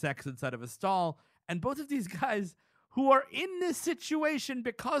gonna have sex inside of a stall," and both of these guys. Who are in this situation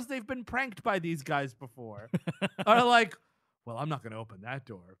because they've been pranked by these guys before are like, well, I'm not going to open that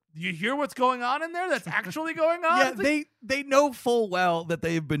door. You hear what's going on in there? That's actually going on? Yeah, It's like- they know full well that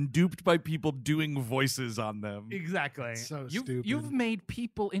they have been duped by people doing voices on them. exactly. So stupid. You've made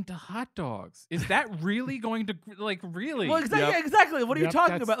people into hot dogs. Is that really going to really? Well, exactly. Yep. Yeah, exactly. What are you Yep,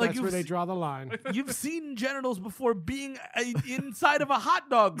 talking that's- about? Like that's where they draw the line. you've seen genitals before being inside of a hot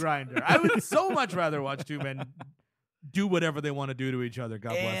dog grinder. I would so much rather watch two men do whatever they want to do to each other. God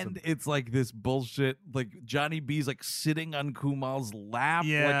bless And them. it's like this bullshit. Like Johnny B's like sitting on Kumal's lap,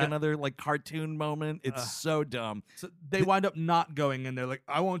 Yeah. like another like cartoon moment. It's so dumb. So they wind up not going in there. Like,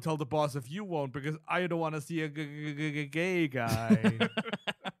 I won't tell the boss if you won't because I don't want to see a gay guy.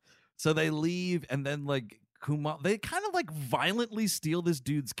 So they leave, and then like Kumal, they kind of like violently steal this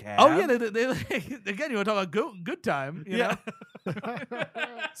dude's cab. Oh yeah, they again. You want to talk about good time? You know?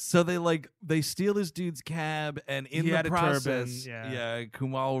 So they steal this dude's cab, and in He the had a turban, process, yeah.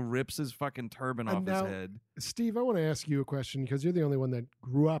 Kumal rips his fucking turban off And his now- head. Steve, I want to ask you a question because you're the only one that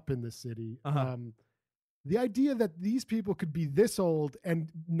grew up in the city. Uh-huh. the idea that these people could be this old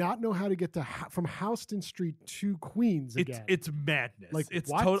and not know how to get to from Houston Street to Queens again. It's madness. Like, it's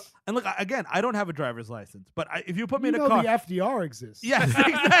what? total. And look, again, I don't have a driver's license, but if you put me You in know a car, the FDR exists. yes,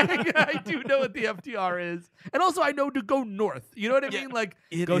 exactly. I do know what the FDR is, and also I know to go north. You know what I mean? Like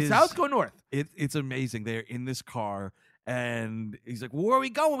it go is- south, go north. It's amazing. They're in this car, and he's like, "Where are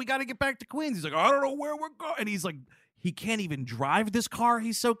we going? We got to get back to Queens." He's like, "I don't know where we're going," and he's like, he can't even drive this car.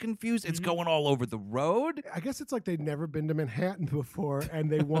 He's so confused. It's going all over the road. I guess it's like they've never been to Manhattan before,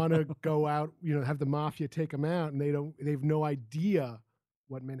 and they want to go out, have the mafia take them out, and they've no idea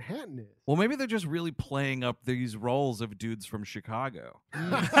what Manhattan is. Well, maybe they're just really playing up these roles of dudes from Chicago.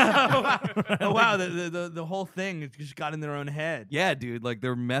 Oh, wow, the whole thing just got in their own head. Yeah, dude, like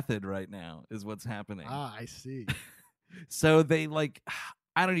their method right now is what's happening. Ah, I see. So they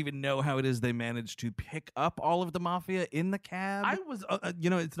I don't even know how it is they managed to pick up all of the mafia in the cab. I was,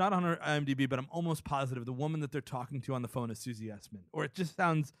 it's not on her IMDb, but I'm almost positive the woman that they're talking to on the phone is Susie Essman, or it just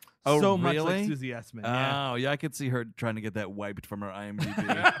sounds so much like really? Susie Essman. Yeah. Oh, yeah, I could see her trying to get that wiped from her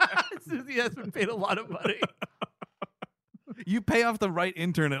IMDb. Susie Essman paid a lot of money. You pay off the right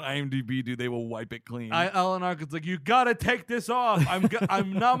intern at IMDb, dude, they will wipe it clean. Alan Arkin's like, you gotta take this off.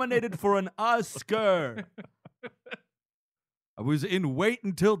 I'm nominated for an Oscar. I was in Wait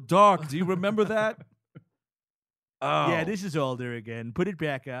Until Dark. Do you remember that? Oh. Yeah, this is older again. Put it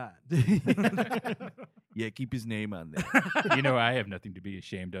back on. Yeah, keep his name on there. You know, I have nothing to be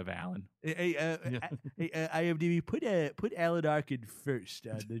ashamed of, Alan. Hey, IMDb, put Alan Arkin first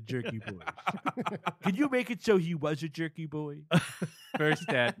on the Jerky Boys. Could you make it so he was a Jerky Boy? First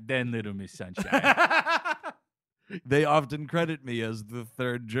that, then Little Miss Sunshine. They often credit me as the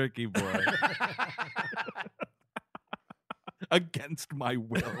third Jerky Boy. Against my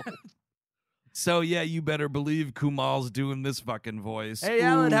will. So, yeah, you better believe Kumal's doing this fucking voice. Hey,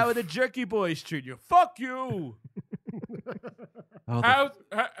 Alan, Oof. how are the Jerky Boys treat you? Fuck you! Oh,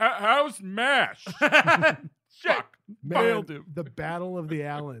 How's MASH? Fuck. Man, the Battle of the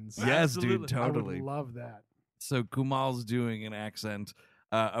Allens. yes, Absolutely. dude, I totally. would love that. So Kumal's doing an accent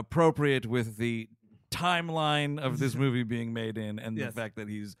appropriate with the timeline of this movie being made in and Yes. the fact that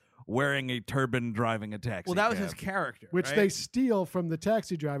he's wearing a turban driving a taxi Well, that was cab. his character, Which right? they steal from the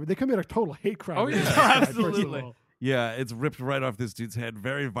taxi driver. They commit a total hate crime. Oh, with this yeah. guy, first of Absolutely. all. Yeah, it's ripped right off this dude's head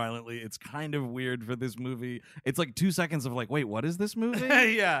very violently. It's kind of weird for this movie. It's like 2 seconds of like, wait, what is this movie?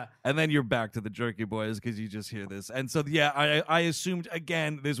 yeah. And then you're back to the Jerky Boys because you just hear this. And so, yeah, I assumed,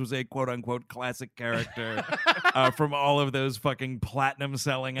 again, this was a quote-unquote classic character from all of those fucking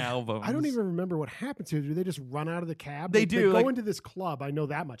platinum-selling albums. I don't even remember what happens here. Do they just run out of the cab? They do, They like- go into this club. I know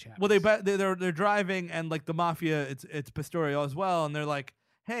that much happens. Well, they're driving, and like the mafia, it's Pistorio as well, and they're like,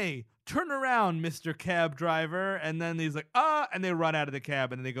 "Hey, turn around, Mr. Cab Driver," and then he's like, and they run out of the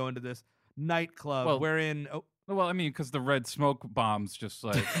cab, and then they go into this nightclub Well- wherein. Oh, Well, I mean, because the red smoke bombs just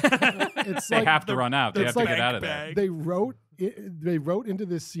like It's they like have to the- run out. They it's have to like get out of there. They wrote into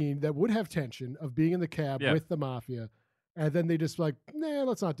this scene that would have tension of being in the cab Yeah. with the mafia, and then they just like, nah,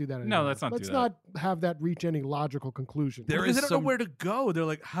 let's not do that anymore. let's not do Let's that. not have that reach any logical conclusion. There because is they don't know some- where to go. They're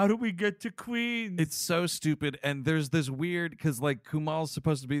like, "How do we get to Queens?" It's so stupid. And there's this weird, because like Kumal's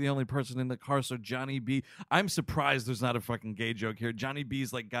supposed to be the only person in the car. So Johnny B, I'm surprised there's not a fucking gay joke here. Johnny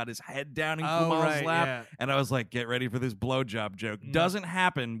B's like got his head down in Kumal's right, lap. yeah. And I was like, get ready for this blowjob joke. Doesn't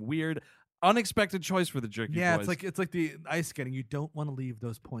happen. Weird, unexpected choice for the Jerky Yeah, Boys. it's like the ice skating. You don't want to leave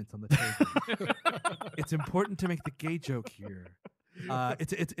those points on the table. It's important to make the gay joke here.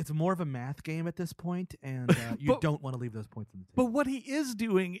 It's more of a math game at this point, and you But- don't want to leave those points on the But table. what he is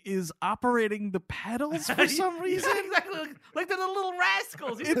doing is operating the pedals for some reason. exactly, like they're the little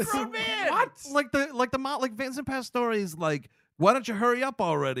rascals. He's grown man. What? Like Vincent Pastore's like, why don't you hurry up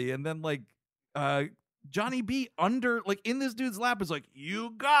already? And then like Johnny B in this dude's lap is like,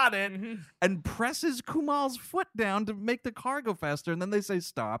 you got it, and presses Kumal's foot down to make the car go faster. And then they say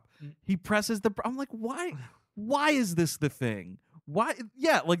stop. He presses I'm like, why? Why is this the thing? Why?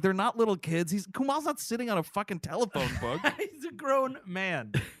 Yeah, like they're not little kids. Kumal's not sitting on a fucking telephone book. He's a grown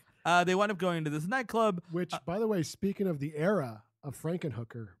man. They wind up going to this nightclub. Which, by the way, speaking of the era of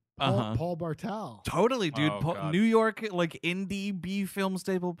Frankenhooker, Paul Bartel. Totally, dude. Oh, God. New York, like indie B film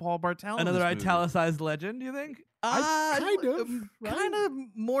staple Paul Bartel. in Another this movie. italicized legend, do you think? Kind of, right? Kind of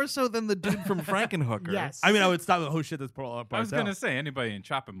more so than the dude from Frankenhooker. Yes. I mean, I would stop. Oh shit, that's Paul Bartel. I was gonna say anybody in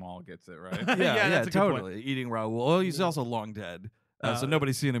Chopping Mall gets it right. Yeah, Yeah, that's a good point. totally. Eating Raoul. Oh, he's also long dead. So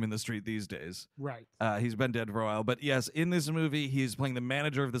nobody's seen him in the street these days. Right. He's been dead for a while. But yes, in this movie, he's playing the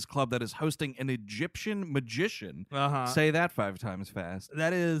manager of this club that is hosting an Egyptian magician. Say that 5 times fast.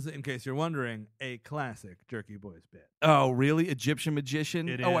 That is, in case you're wondering, a classic Jerky Boys bit. Oh, really? Egyptian magician?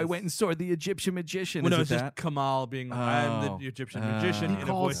 It I is. went and saw the Egyptian magician. Well, Is no, it it's that? just Kamal being like, I'm the Egyptian magician He in a voice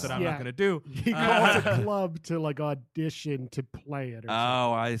calls- that I'm yeah. not going to do. He calls a club to like audition to play it. Or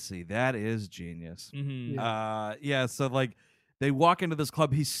Oh, I see. That is genius. Mhm. Yeah, so like they walk into this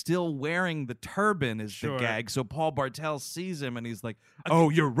club. He's still wearing the turban is Sure. the gag. So Paul Bartel sees him and he's like,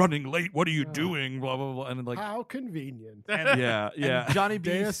 "Oh, you're running late. What are you doing?" Blah blah blah. And like, How convenient. yeah. And Johnny B.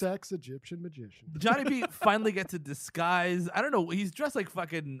 Deus Ex Egyptian magician. Johnny B finally gets a disguise. I don't know. He's dressed like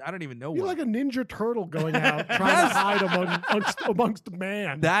fucking. I don't even know You're what. like a Ninja Turtle going out trying to hide amongst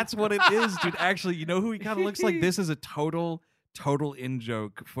man. That's what it is, dude. Actually, you know who he kind of looks like? This is a total in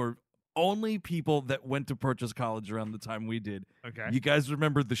joke for only people that went to Purchase College around the time we did. Okay. You guys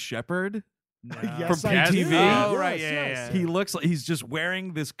remember The Shepherd? Yes, From I PTV? do. Oh, Yes, right, yes. He looks like he's just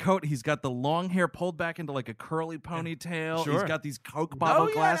wearing this coat. He's got the long hair pulled back into like a curly ponytail. Sure. He's got these Coke bottle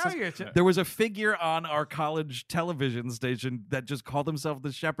glasses. Yeah, There was a figure on our college television station that just called himself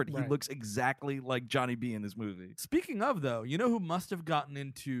the Shepherd. He Right. looks exactly like Johnny B in this movie. Speaking of though, you know who must have gotten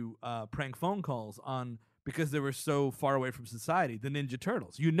into prank phone calls on because they were so far away from society? The Ninja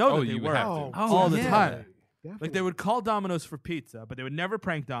Turtles. You know Oh, that they you would were have Oh, to. all the yeah. time. Definitely. Like they would call Domino's for pizza, but they would never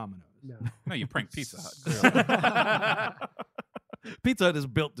prank Domino's. No. No, you prank Pizza Hut. Clearly. Pizza Hut is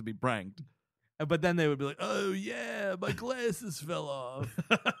built to be pranked. But then they would be like, "Oh yeah, my glasses fell off."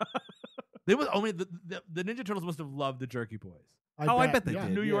 They was only the Ninja Turtles must have loved the Jerky Boys. I bet they yeah.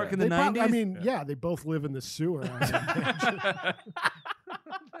 did. New York yeah. in the They prob- I 90s? mean, yeah, they both live in the sewer.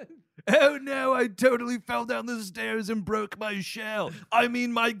 Oh no, I totally fell down the stairs and broke my shell. I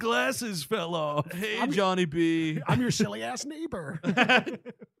mean, my glasses fell off. Hey, Johnny B. I'm your silly ass neighbor.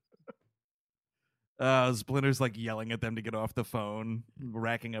 Splinter's like yelling at them to get off the phone,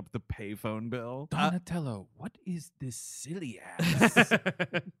 racking up the payphone bill. Donatello, what is this silly ass?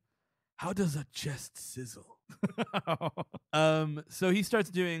 How does a chest sizzle? So he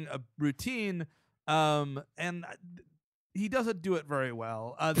starts doing a routine, and he doesn't do it very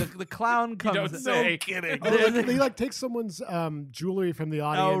well. The clown comes. don't say. No kidding. They like take someone's jewelry from the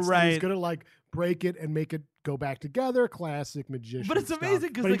audience. And he's right. gonna like break it and make it go back together. Classic magician. But it's stuff.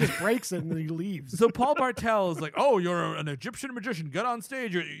 amazing 'cause, But like- he just breaks it and then he leaves. So Paul Bartel is like, "Oh, you're an Egyptian magician. Get on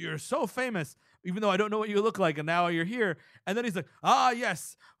stage. You're so famous, even though I don't know what you look like, and now you're here." And then he's like, "Ah,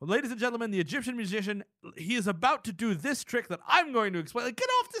 yes, well, ladies and gentlemen, the Egyptian magician. He is about to do this trick that I'm going to explain. Like, get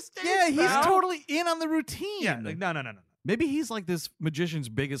off the stage." Yeah, he's pal." totally in on the routine. Yeah, like no. Maybe he's like this magician's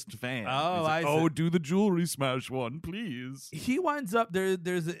biggest fan. Oh, He's like, I see. oh, do the jewelry smash one, please. He winds up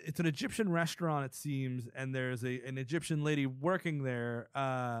it's an Egyptian restaurant, it seems, and there's an Egyptian lady working there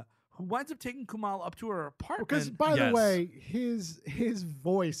who winds up taking Kumal up to her apartment. Because by the Yes. way, his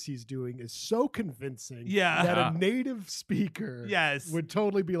voice he's doing is so convincing Yeah. that a native speaker Yes. would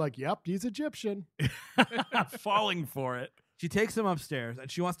totally be like, "Yep, he's Egyptian." Falling for it. She takes him upstairs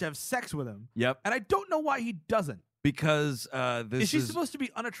and she wants to have sex with him. Yep. And I don't know why he doesn't. Because Is she supposed to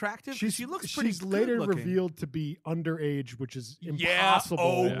be unattractive? 'Cause she looks pretty She's later good-looking. revealed to be underage, which is Yeah,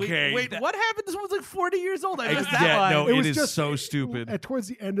 impossible. okay. Wait, what happened? This woman's like 40 years old. I missed that yeah, line. no, It it was is just- so stupid. Towards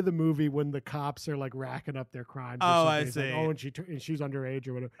the end of the movie, when the cops are like racking up their crimes. or Oh, something, I it's like, see. oh, and she's underage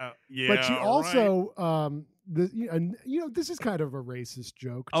or whatever. Yeah, But she also, and this is kind of a racist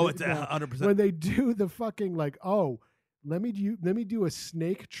joke. Oh, too, it's 100%. when they do the fucking like, oh, let me do a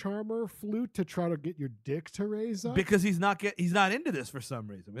snake charmer flute to try to get your dick to raise up. Because he's not into this for some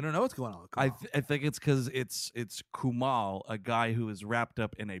reason. We don't know what's going on with I Kumal. think it's because it's Kumal, a guy who is wrapped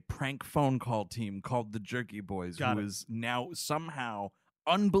up in a prank phone call team called the Jerky Boys, Got who it. is now somehow,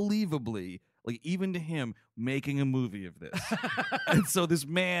 unbelievably, like even to him, making a movie of this. And so this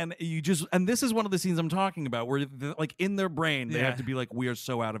man, and this is one of the scenes I'm talking about, where like in their brain they Yeah. have to be like, we are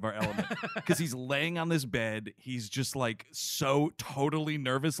so out of our element, because he's laying on this bed, he's just like so totally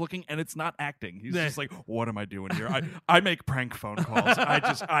nervous looking, and it's not acting. He's Yeah. just like, what am I doing here? I make prank phone calls.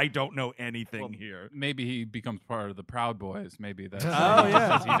 I don't know anything here. Maybe he becomes part of the Proud Boys. Maybe that's Oh,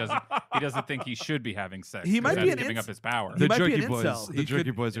 yeah. he doesn't think he should be having sex. He might because be that's an giving inc- up his power. He The might be Jerky an Boys. incel. The He Jerky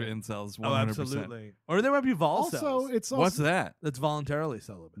could- Boys are incels. 100%. Oh, absolutely. Or there might be vol also, cells. it's also What's that? That's voluntarily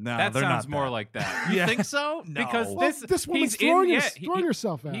celibate. No, that they're sounds not more that. like that. You think so? No. Because well, this woman's he's throwing, in, throwing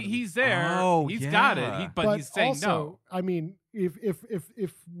herself at him. He's there. Oh, He's got it. yeah. But he's saying also, no. I mean,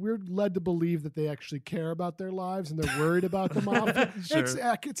 if we're led to believe that they actually care about their lives and they're worried about the mafia, Sure.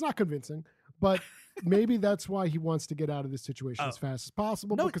 it's not convincing. But maybe that's why he wants to get out of this situation as Oh. fast as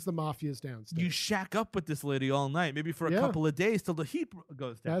possible No, because the mafia is downstairs. You shack up with this lady all night, maybe for a Yeah. couple of days till the heat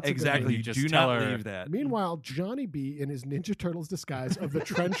goes down. That's a good Exactly. idea. You just do tell not her- leave that. Meanwhile, Johnny B in his Ninja Turtles disguise of the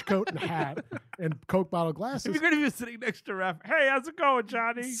trench coat and hat and Coke bottle It'd glasses be great if he was sitting next to Raph. Hey, how's it going,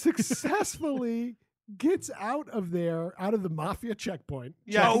 Johnny? successfully gets out of the mafia checkpoint.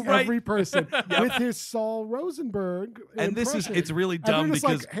 Yeah. checking Oh, right. every person with his Saul Rosenberg. And this is, impression. it's really And dumb they're just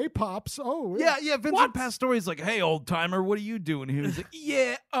because like, hey, Pops. Oh, yeah, Vincent What? Pastore's like, hey, old timer, what are you doing here? He's like,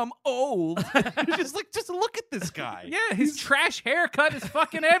 yeah, I'm old. You're just like, just look at this guy. Yeah, his trash haircut is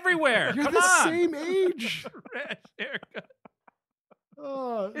fucking everywhere. You're Come the on. same age. Rash haircut.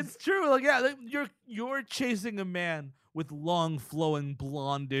 Oh, It's true. Like, yeah, like, you're chasing a man with long, flowing,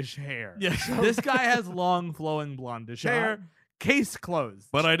 blondish hair. Yeah. This guy has long, flowing, blondish hair. Case closed.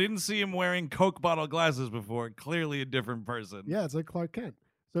 But I didn't see him wearing Coke bottle glasses before. Clearly a different person. yeah, it's like Clark Kent.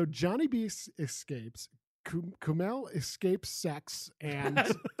 So Johnny B escapes. Kumail escapes sex,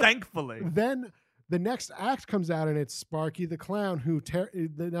 and Thankfully. then the next act comes out, and it's Sparky the Clown, who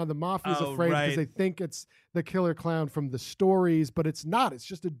now the mafia's Oh, afraid right. because they think it's the killer clown from the stories, but it's not. It's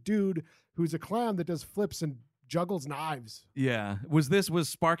just a dude who's a clown that does flips and juggles knives. Yeah. Was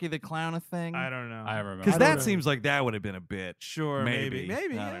Sparky the Clown a thing? I don't know. I remember. Because I don't that know. seems like that would have been a bit. Sure, maybe.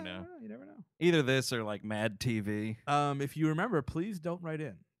 Maybe. I I don't don't know. You never know. Either this or like Mad TV. If you remember, please don't write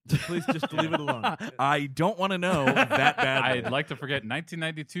in. Please just leave it alone. I don't want to know that badly. I'd like to forget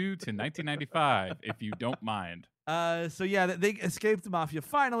 1992 to 1995, if you don't mind. So yeah, they escape the mafia.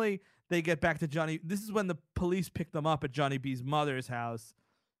 Finally, they get back to Johnny. This is when the police pick them up at Johnny B's mother's house,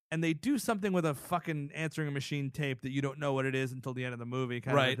 and they do something with a fucking answering machine tape that you don't know what it is until the end of the movie.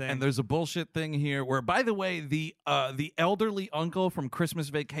 Kind of Right, thing. and there's a bullshit thing here where, by the way, the elderly uncle from Christmas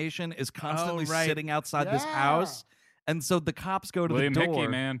Vacation is constantly right. sitting outside this Yeah. house, and so the cops go to William the door. Hickey,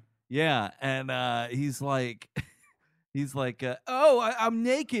 man. Yeah, and he's like, oh, I'm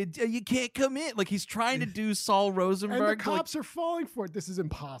naked. You can't come in. Like he's trying to do Saul And the Rosenberg. like- cops are falling for it. This is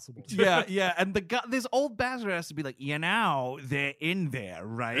impossible. yeah, and the guy, this old bastard has to be like, they're in there,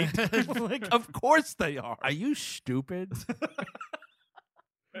 right? Like, of course they are. Are you stupid?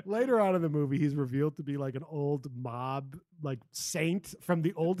 Later on in the movie, he's revealed to be like an old mob, like saint from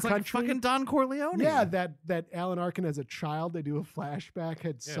the old It's like country. fucking Don Corleone. Yeah, that Alan Arkin as a child, they do a flashback,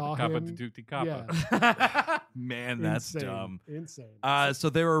 had Yeah, saw the Kappa him. Tutti Kappa. Yeah, man, that's insane, dumb. Insane. So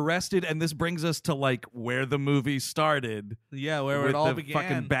they're arrested, and this brings us to like where the movie started. Yeah, where with it all the began.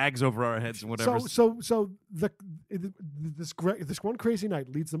 fucking bags over our heads and whatever. So this one crazy night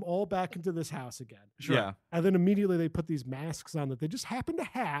leads them all back into this house again. Yeah, And then immediately they put these masks on that they just happen to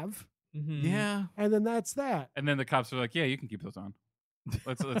have, Mhm. yeah. and then that's that. And then the cops are like, "Yeah, you can keep those on.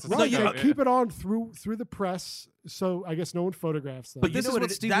 Let's Right, go." they keep it on through the press, so I guess no one photographs them. But you this know is what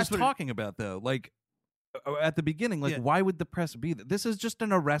what it- Steve that's was what it- talking about, though. Like at the beginning, like Yeah. why would the press be there? This is just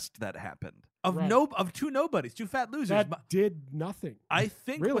an arrest that happened. Of Right. of two nobodies, two fat losers. that But did nothing. I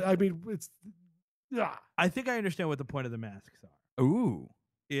think Really, what- I mean, it's yeah. I think I understand what the point of the masks are. Ooh,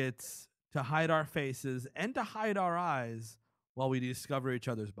 It's to hide our faces and to hide our eyes while we discover each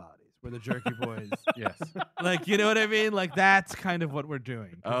other's bodies. We're the Jerky Boys. Yes. Like, you know what I mean? Like, that's kind of what we're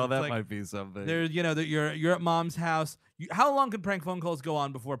doing. 'Cause oh, it's that like, might be something. There's, that you're at mom's house. How long can prank phone calls go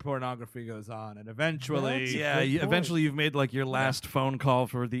on before pornography goes on? And eventually, That's- Yeah, Good point. eventually you've made like your last phone call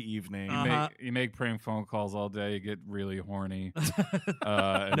for the evening. Uh-huh. You make prank phone calls all day. You get really horny. And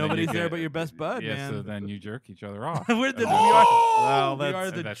then nobody's you there get- but your best bud, yeah, man. so then you jerk each other off. We're the, And we then- are, Well, we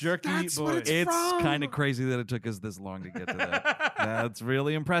are the that's- Jerky that's what Boys. it's from. Kind of crazy that it took us this long to get to that. That's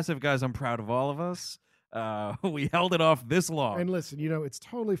really impressive, guys. I'm proud of all of us. We held it off this long. And listen, it's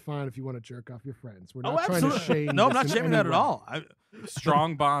totally fine if you want to jerk off your friends. We're Oh, not trying to absolutely. shame. No, I'm this not in shaming any that at way. all.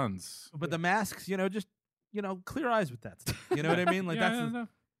 Strong bonds. But the masks, just clear eyes with that stuff. You know what I mean? Like Yeah, that's yeah, the- no.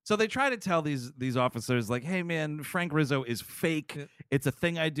 So they try to tell these officers, like, hey, man, Frank Rizzo is fake. Yeah. It's a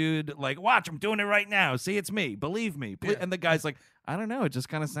thing I do. Like, watch, I'm doing it right now. See, it's me. Believe me. Yeah. And the guy's like, I don't know. It just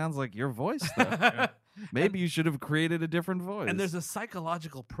kind of sounds like your voice, though. Maybe you should have created a different voice. And there's a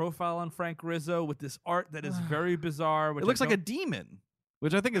psychological profile on Frank Rizzo with this art that is very bizarre. Which it looks I like a don't- demon,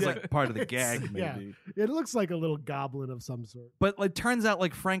 which I think is Yeah. like part of the It's- gag, yeah. maybe. It looks like a little goblin of some sort. But like, turns out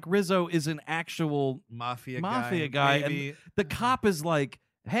like Frank Rizzo is an actual. mafia guy, and maybe. The cop is like,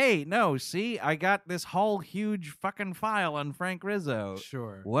 hey, no, see, I got this whole huge fucking file on Frank Rizzo.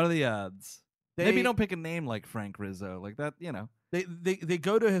 Sure. What are the odds? Maybe They- don't pick a name like Frank Rizzo, like that. They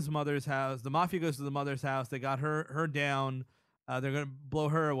go to his mother's house. The mafia goes to the mother's house. They got her down. They're gonna blow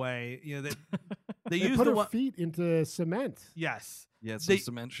her away. They They use put the her one. feet into cement. Yes. Yeah, some They-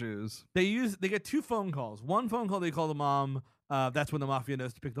 cement shoes. They get two phone calls. One phone call they call the mom. That's when the mafia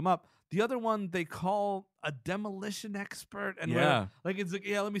knows to pick them up. The other one they call a demolition expert, and Yeah. like it's like,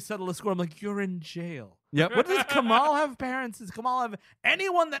 yeah, let me settle the score. I'm like, you're in jail. Yep. What does Kamal have parents? Does Kamal have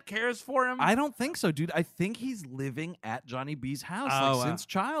anyone that cares for him? I don't think so, dude. I think he's living at Johnny B's house Oh, wow. since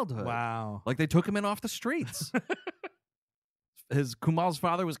childhood. Wow. Like they took him in off the streets. His Kumal's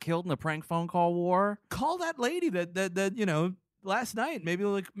father was killed in a prank phone call war. Call that lady that last night. Maybe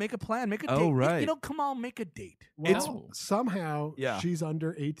like make a plan, make a date. Oh, right. Kamal, make a date. Well, somehow Yeah. she's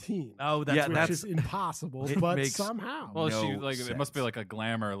under 18. Oh, that's Yeah, right. which that's- is impossible, it but makes- somehow. Well, No she like it must be sense. like a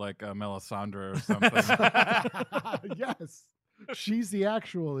glamour, like Melisandre or something. Yes. She's the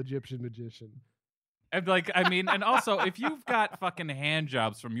actual Egyptian magician. And like, I mean, and also if you've got fucking hand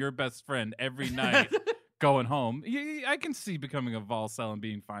jobs from your best friend every night going home, I can see becoming a Volcel and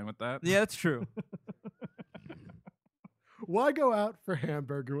being fine with that. Yeah, that's true. Why go out for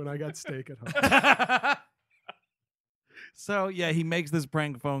hamburger when I got steak at home? So yeah, he makes this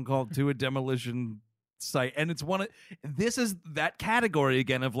prank phone call to a demolition site, and it's this is that category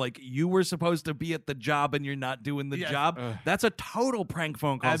again of like you were supposed to be at the job and you're not doing the Yes. job. That's a total prank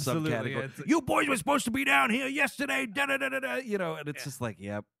phone call Absolutely, subcategory. yeah, it's- You boys were supposed to be down here yesterday, and it's just like,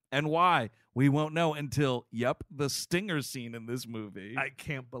 yep. And why? We won't know until, the stinger scene in this movie. I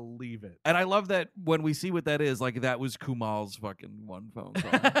can't believe it. And I love that when we see what that is, like that was Kumal's fucking one phone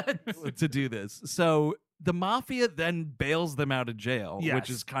call to do this. So the mafia then bails them out of jail, which Yes.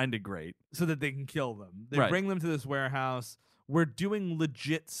 is kind of great. So that they can kill them. They Right. bring them to this warehouse. We're doing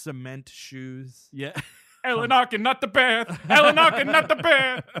legit cement shoes. Yeah. Eleanor, not the bear. Eleanor, not the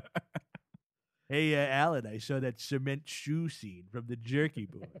bear. Hey, Alan, I saw that cement shoe scene from the Jerky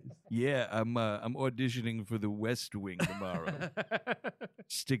Boys. Yeah, I'm auditioning for the West Wing tomorrow.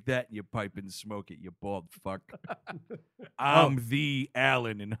 Stick that in your pipe and smoke it, you bald fuck. I'm the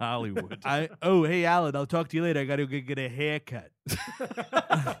Alan in Hollywood. Hey, Alan, I'll talk to you later. I got to go get a haircut.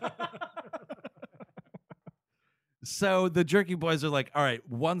 So the Jerky Boys are like, all right,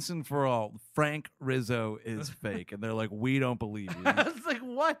 once and for all, Frank Rizzo is fake. And they're like, we don't believe you. It's like,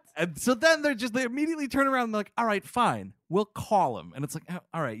 what? And so then they immediately turn around and they're like, all right, fine, we'll call him. And it's like,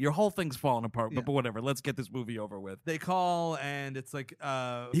 all right, your whole thing's falling apart, but whatever, let's get this movie over with. They call, and it's like...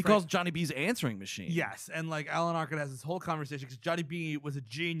 He calls Johnny B's answering machine. Yes, and like Alan Arkin has this whole conversation because Johnny B was a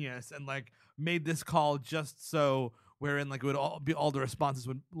genius and like made this call just so wherein like it would all the responses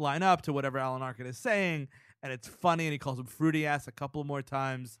would line up to whatever Alan Arkin is saying, and it's funny, and he calls him fruity ass a couple more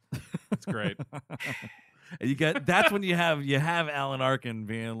times. It's great. And that's when you have Alan Arkin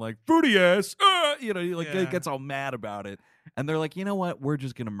being like fruity ass, he gets all mad about it, and they're like, you know what, we're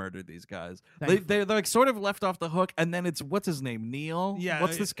just gonna murder these guys. They're like sort of left off the hook, and then it's what's his name, Neil? Yeah,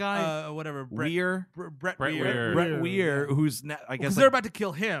 what's this guy? Whatever, Weir. Brett Brett Weir. Weir. Brett Weir, who's I guess Because they're about to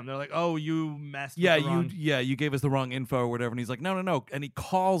kill him. They're like, "Oh, you messed." yeah, with the wrong... you gave us the wrong info or whatever, and he's like, no, and he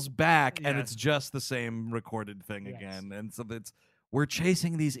calls back, and Yes. it's just the same recorded thing Yes. again, and so we're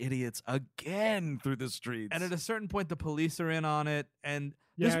chasing these idiots again through the streets. And at a certain point, the police are in on it, and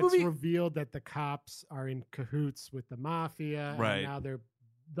Yeah, this movie. it's revealed that the cops are in cahoots with the mafia. Right. And now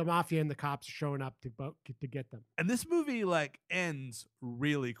the mafia and the cops are showing up to get them. And this movie like ends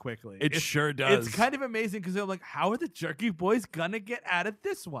really quickly. It sure does. It's kind of amazing because they're like, how are the Jerky Boys gonna get out of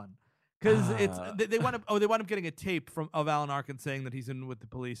this one? Because they wind up getting a tape of Alan Arkin saying that he's in with the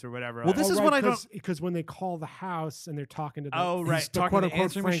police or whatever. Well, this is what I don't- because when they call the house and they're talking to the, Oh, right. the talking quote to the unquote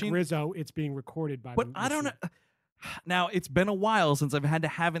answering Frank machine? Rizzo, it's being recorded by. But the I don't know. machine. Now, it's been a while since I've had to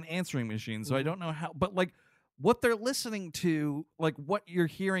have an answering machine, so I don't know how. But like, what they're listening to, like what you're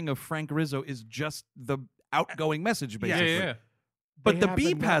hearing of Frank Rizzo is just the outgoing message, Yeah, basically. yeah. But They the have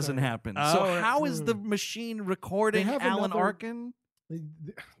beep hasn't another- happened. Oh, So right. how is the machine recording They have Alan another- Arkin?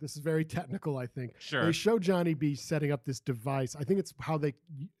 This is very technical, I think. Sure. They show Johnny B setting up this device. I think it's how they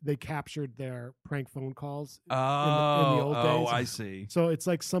captured their prank phone calls in the old days. I see. So it's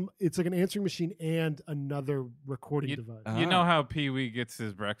like an answering machine and another recording device. You know how Pee Wee gets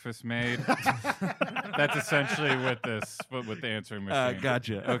his breakfast made? That's essentially what the answering machine.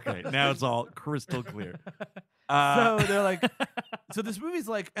 Gotcha. Okay, now it's all crystal clear. So they're like, so this movie's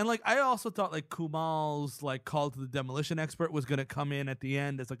like, and like I also thought like Kumal's like call to the demolition expert was gonna come in at the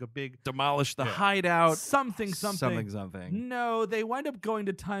end as like a big demolish the hideout. something. Something. No, they wind up going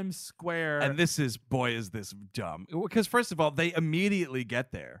to Times Square. And this is this dumb. Because first of all, they immediately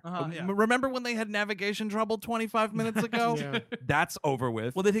get there. Yeah. Remember when they had navigation trouble 25 minutes ago? Yeah. That's over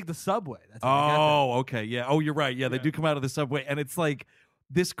with. well, they take the subway. That's how they get there. Oh, okay. Yeah. Oh, you're right. Yeah, they do come out of the subway, and it's like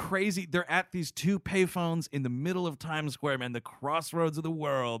this crazy. They're at these two payphones in the middle of Times Square, man, the crossroads of the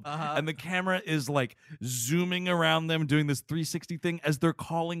world, and the camera is like zooming around them, doing this 360 thing as they're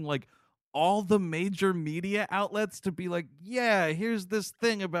calling like all the major media outlets to be like, yeah, here's this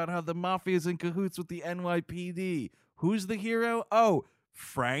thing about how the mafia is in cahoots with the NYPD. Who's the hero? Oh,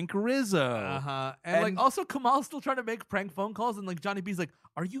 Frank Rizzo. And like also Kamal's still trying to make prank phone calls, and like Johnny B's like,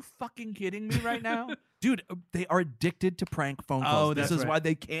 "Are you fucking kidding me right now?" Dude, they are addicted to prank phone calls. This is why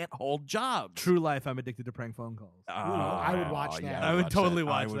they can't hold jobs. True life, I'm addicted to prank phone calls. I would watch that. Yeah, I would totally I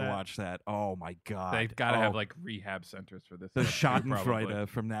watch would that. watch that. Oh my god. They've got to have like rehab centers for this. the probably. Schadenfreude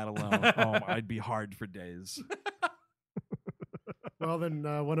from that alone. Oh, I'd be hard for days. Well, then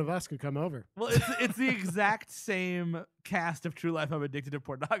one of us could come over. Well, it's the exact same cast of True Life. I'm addicted to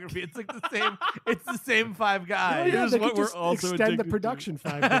pornography. It's like the same. It's the same 5 guys. Yeah, Here's they what could we're just also extend the addicted to. production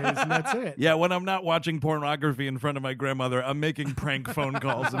 5 days, and that's it. Yeah, when I'm not watching pornography in front of my grandmother, I'm making prank phone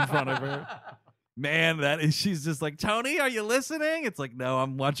calls in front of her. Man, she's just like, Tony, are you listening? It's like, no,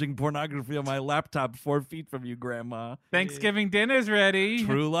 I'm watching pornography on my laptop 4 feet from you, Grandma. Thanksgiving dinner's ready.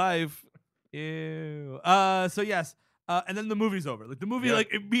 True life. Ew. So yes. And then the movie's over. Like the movie,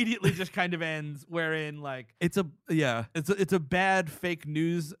 like immediately just kind of ends. Wherein like It's it's a bad fake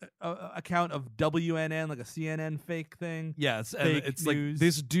news account of WNN, like a CNN fake thing. yes, and Fake it's news. like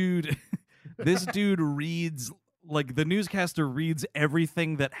this dude, this dude reads, like the newscaster reads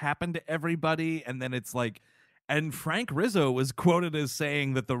everything that happened to everybody, and then it's like, and Frank Rizzo was quoted as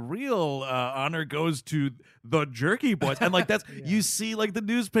saying that the real honor goes to the Jerky Boys, and like that's you see like the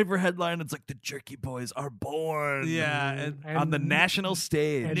newspaper headline, it's like the Jerky Boys are born, Yeah, on the national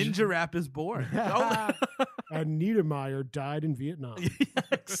stage. Ninja Rap is born. And Niedermeyer died in Vietnam. Yeah,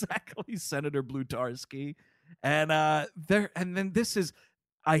 exactly, Senator Blutarski, and then this is.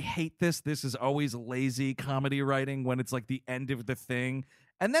 I hate this. This is always lazy comedy writing when it's like the end of the thing.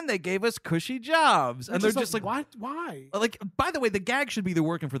 And then they gave us cushy jobs. And they're just like, what? Why? like, by the way, the gag should be they're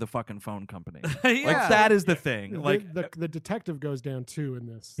working for the fucking phone company. Yeah. Like, that is the thing. Like, the detective goes down too in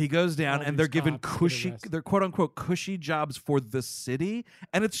this. he goes down all and these they're given cops get cushy, arrested. they're quote unquote cushy jobs for the city.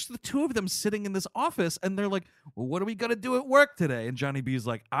 And it's just the two of them sitting in this office and they're like, well, what are we going to do at work today? And Johnny B's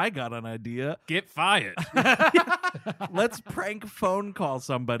like, I got an idea. Get fired. Let's prank phone call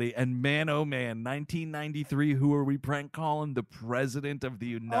somebody. And man, oh man, 1993, who are we prank calling? The President of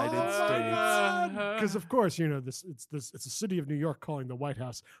the United States. Because of course, you know it's the city of New York calling the White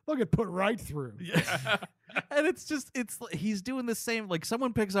House. They'll get put right through. And he's doing the same, like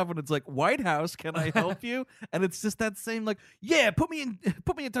someone picks up and it's like, White House, can I help you? And it's just that same like, yeah, put me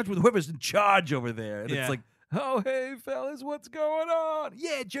in touch with whoever's in charge over there. And Yeah. it's like, oh, hey fellas, what's going on?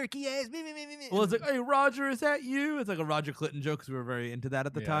 Yeah, jerky ass. Well, it's like, hey, Roger, is that you? It's like a Roger Clinton joke because we were very into that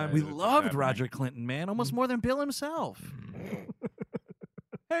at the Yeah, time. We It's loved happening. Roger Clinton, man, almost more than Bill himself.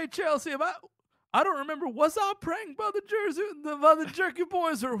 Hey, Chelsea, I don't remember. Was I pranked by the Jerky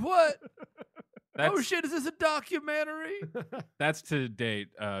Boys or what? Oh shit! Is this a documentary? That's to date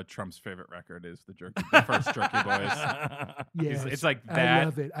Trump's favorite record is the first Jerky Boys. Yes, It's like I that.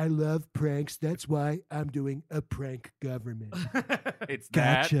 love it. I love pranks. That's why I'm doing a prank government. It's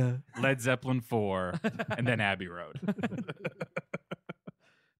Gotcha. that, Led Zeppelin 4, and then Abbey Road.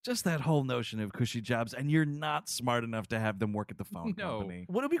 Just that whole notion of cushy jobs, and you're not smart enough to have them work at the phone No. company.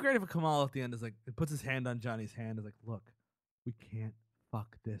 Wouldn't it be great if Kamal at the end is like, it puts his hand on Johnny's hand, is like, look, we can't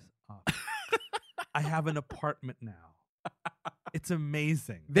fuck this up. I have an apartment now. It's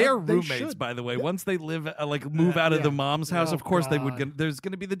amazing. They're They roommates, should. by the way. Once they move out of the mom's house, Oh, of course they would. God. There's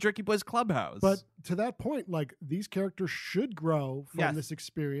going to be the Jerky Boys clubhouse. But to that point, like these characters should grow from Yes. this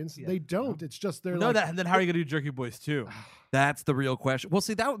experience. Yeah. They don't. It's just they're No, like, that, and then how are you gonna do Jerky Boys 2? that's the real question. Well,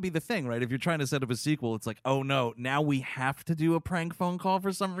 see, that would be the thing, right? If you're trying to set up a sequel, it's like, oh no, now we have to do a prank phone call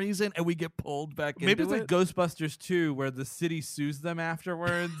for some reason, and we get pulled back Maybe into it's like Ghostbusters 2, where the city sues them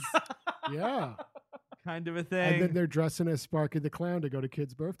afterwards, yeah. kind of a And thing. then they're dressing as Sparky the Clown to go to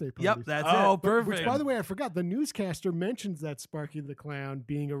kids' birthday parties. Yep, that's Oh, it. perfect. Which, by the way, I forgot. The newscaster mentions that Sparky the Clown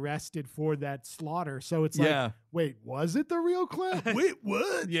being arrested for that slaughter. So it's Yeah. like, wait, was it the real clown? Wait,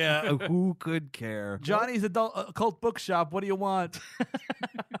 what? Yeah, who could care? Johnny's occult bookshop. What do you want?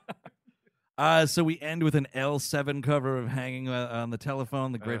 So we end with an L7 cover of Hanging on the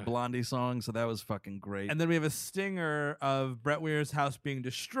Telephone, the great Blondie song. So that was fucking great. And then we have a stinger of Brett Weir's house being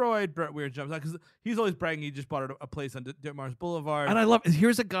destroyed. Brett Weir jumps out because he's always bragging he just bought a place on Ditmars Boulevard. And I love,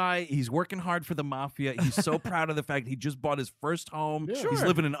 here's a guy, he's working hard for the mafia. He's so proud of the fact he just bought his first home. Yeah. He's Sure.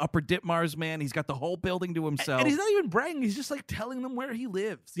 living in Upper Ditmars, man. He's got the whole building to himself. and he's not even bragging. He's just like telling them where he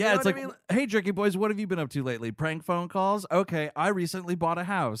lives. You yeah, know it's what like, I mean? hey, Jerky Boys, what have you been up to lately? Prank phone calls? Okay, I recently bought a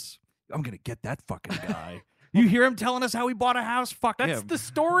house. I'm going to get that fucking guy. You hear him telling us how he bought a house? Fuck That's him. the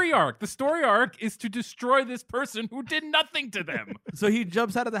story arc. The story arc is to destroy this person who did nothing to them. So he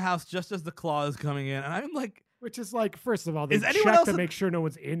jumps out of the house just as the claw is coming in, and I'm like, Which is like, first of all, they Is anyone check else to in- make sure no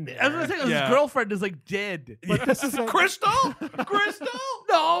one's in there. I was gonna say Yeah. his girlfriend is like dead. But this is Crystal? Crystal?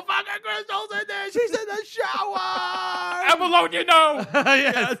 No fucking Crystal's in there. She's in the shower. Abalone, you know.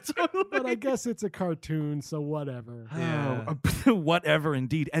 Yes. but I guess it's a cartoon, so whatever. Yeah. Oh, whatever,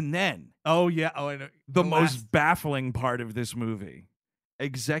 indeed. And then Oh yeah. Oh, I know. the most last- baffling part of this movie.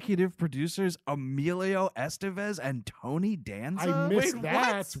 Executive producers Emilio Estevez and Tony Danza. I missed Wait,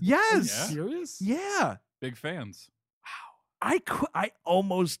 that. what? Yes. Are you Yeah. serious? Yeah. Big fans. I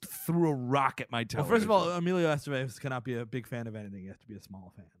almost threw a rock at my Well, television. first of all, Emilio Estevez cannot be a big fan of anything. He has to be a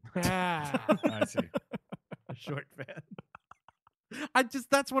small fan, Ah. I see. a short fan.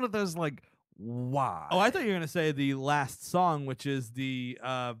 that's one of those like, why? Oh, I thought you were gonna say the last song, which is the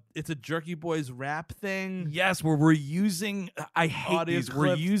it's a Jerky Boys rap thing. Yes, where we're using. I hate Audio these. We're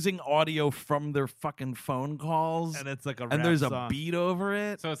clips. using audio from their fucking phone calls, And it's like a and rap there's song. a beat over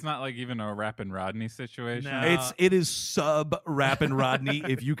it. So it's not like even a Rappin' Rodney situation. No. It is sub Rappin' Rodney,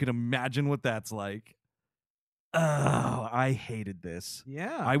 if you can imagine what that's like. Oh, I hated this.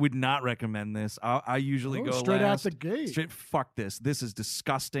 Yeah. I would not recommend this. I usually Oh, go straight last. out the gate. Straight, fuck this. This is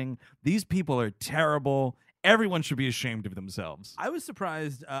disgusting. These people are terrible. Everyone should be ashamed of themselves. I was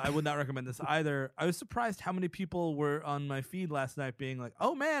surprised. I would not recommend this either. I was surprised how many people were on my feed last night being like,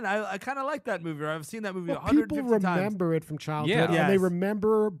 "Oh man, I kind of like that movie. Or I've seen that movie Well, 150 people times." remember it from childhood, Yeah. and they Yes.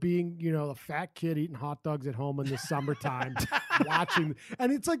 remember being, a fat kid eating hot dogs at home in the summertime, watching.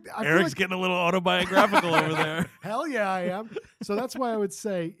 And it's like, I feel Eric's like, getting a little autobiographical over there. hell yeah, I am. So that's why I would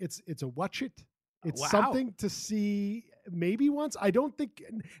say it's a watch it. It's Wow. something to see maybe once. I don't think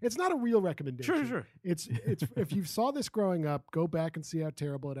it's not a real recommendation. Sure. It's if you saw this growing up, go back and see how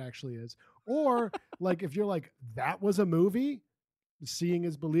terrible it actually is. Or like if you're like, that was a movie, seeing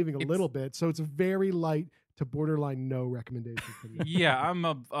is believing a It's- little bit. So it's a very light to borderline no recommendation for me. Yeah, I'm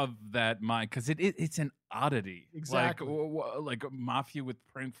of that mind because it's an oddity. Exactly. Like Mafia with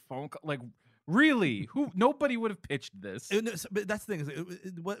prank phone call. Like really, nobody would have pitched this. But that's the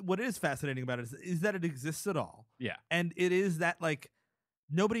thing. What is fascinating about it is that it exists at all. Yeah. And it is that like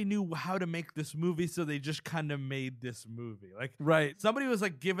nobody knew how to make this movie, so they just kind of made this movie. Like Right. somebody was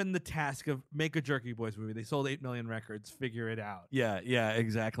like given the task of make a Jerky Boys movie. They sold 8 million records. Figure it out. Yeah,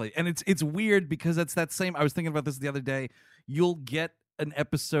 exactly. And it's weird because it's that same. I was thinking about this the other day. You'll get an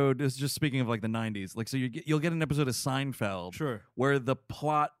episode. It's just speaking of like the 90s. Like so, you'll get an episode of Seinfeld, Sure. where the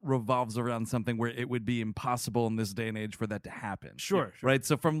plot revolves around something where it would be impossible in this day and age for that to happen. Sure. Right.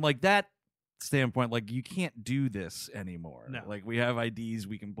 So from like that standpoint, like you can't do this anymore. No. Like we have IDs,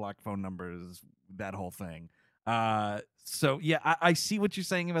 we can block phone numbers, that whole thing. So yeah, I see what you're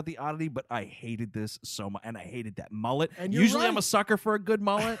saying about the oddity, but I hated this so much, and I hated that mullet. And you're Usually I'm right. a sucker for a good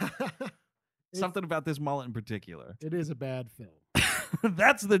mullet. Something about this mullet in particular. It is a bad film.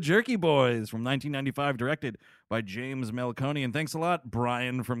 That's The Jerky Boys from 1995, directed by James Melconi. And thanks a lot,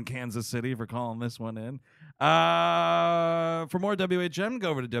 Brian from Kansas City, for calling this one in. For more WHM, go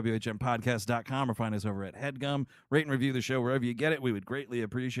over to WHMPodcast.com or find us over at HeadGum. Rate and review the show wherever you get it. We would greatly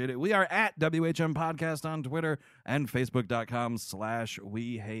appreciate it. We are at WHM Podcast on Twitter and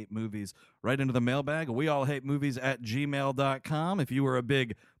Facebook.com/We Hate Movies. Right into the mailbag, weallhatemovies@gmail.com. If you were a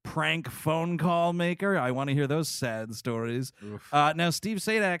big prank phone call maker, I want to hear those sad stories. Now, Steve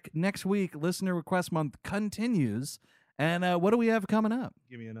Sadak, next week, Listener Request Month continues. And what do we have coming up?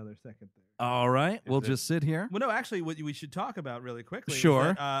 Give me another second there. All right, we'll just sit here. Well, no, actually, what we should talk about really quickly.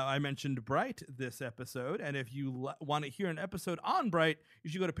 Sure. Is that, I mentioned Bright this episode, and if you want to hear an episode on Bright, you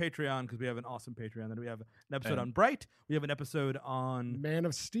should go to Patreon because we have an awesome Patreon. Then we have an episode on Bright. We have an episode on Man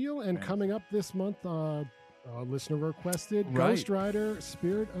of Steel, and coming up this month, listener requested Right. Ghost Rider: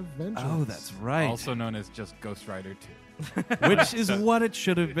 Spirit of Vengeance. Oh, that's right. Also known as just Ghost Rider 2. Which is what it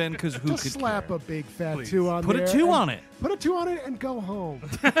should have been, because who Just could slap care? a big fat Please. 2 on Put there. a 2 and- on it. Put a 2 on it and go home.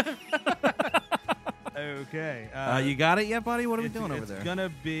 Okay. You got it yet, buddy? What are we doing over It's there?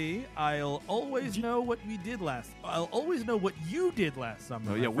 gonna be. I'll always know what we did last. I'll always know what you did last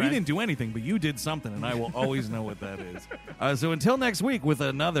summer. Oh, my yeah, we friend. didn't do anything, but you did something, and I will always know what that is. So until next week with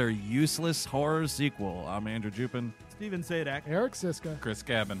another useless horror sequel, I'm Andrew Jupin. Steven Sadak. Eric Siska. Chris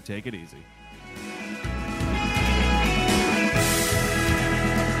Gavin. Take it easy.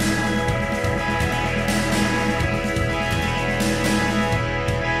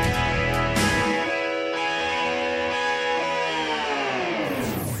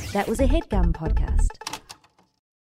 That was a HeadGum podcast.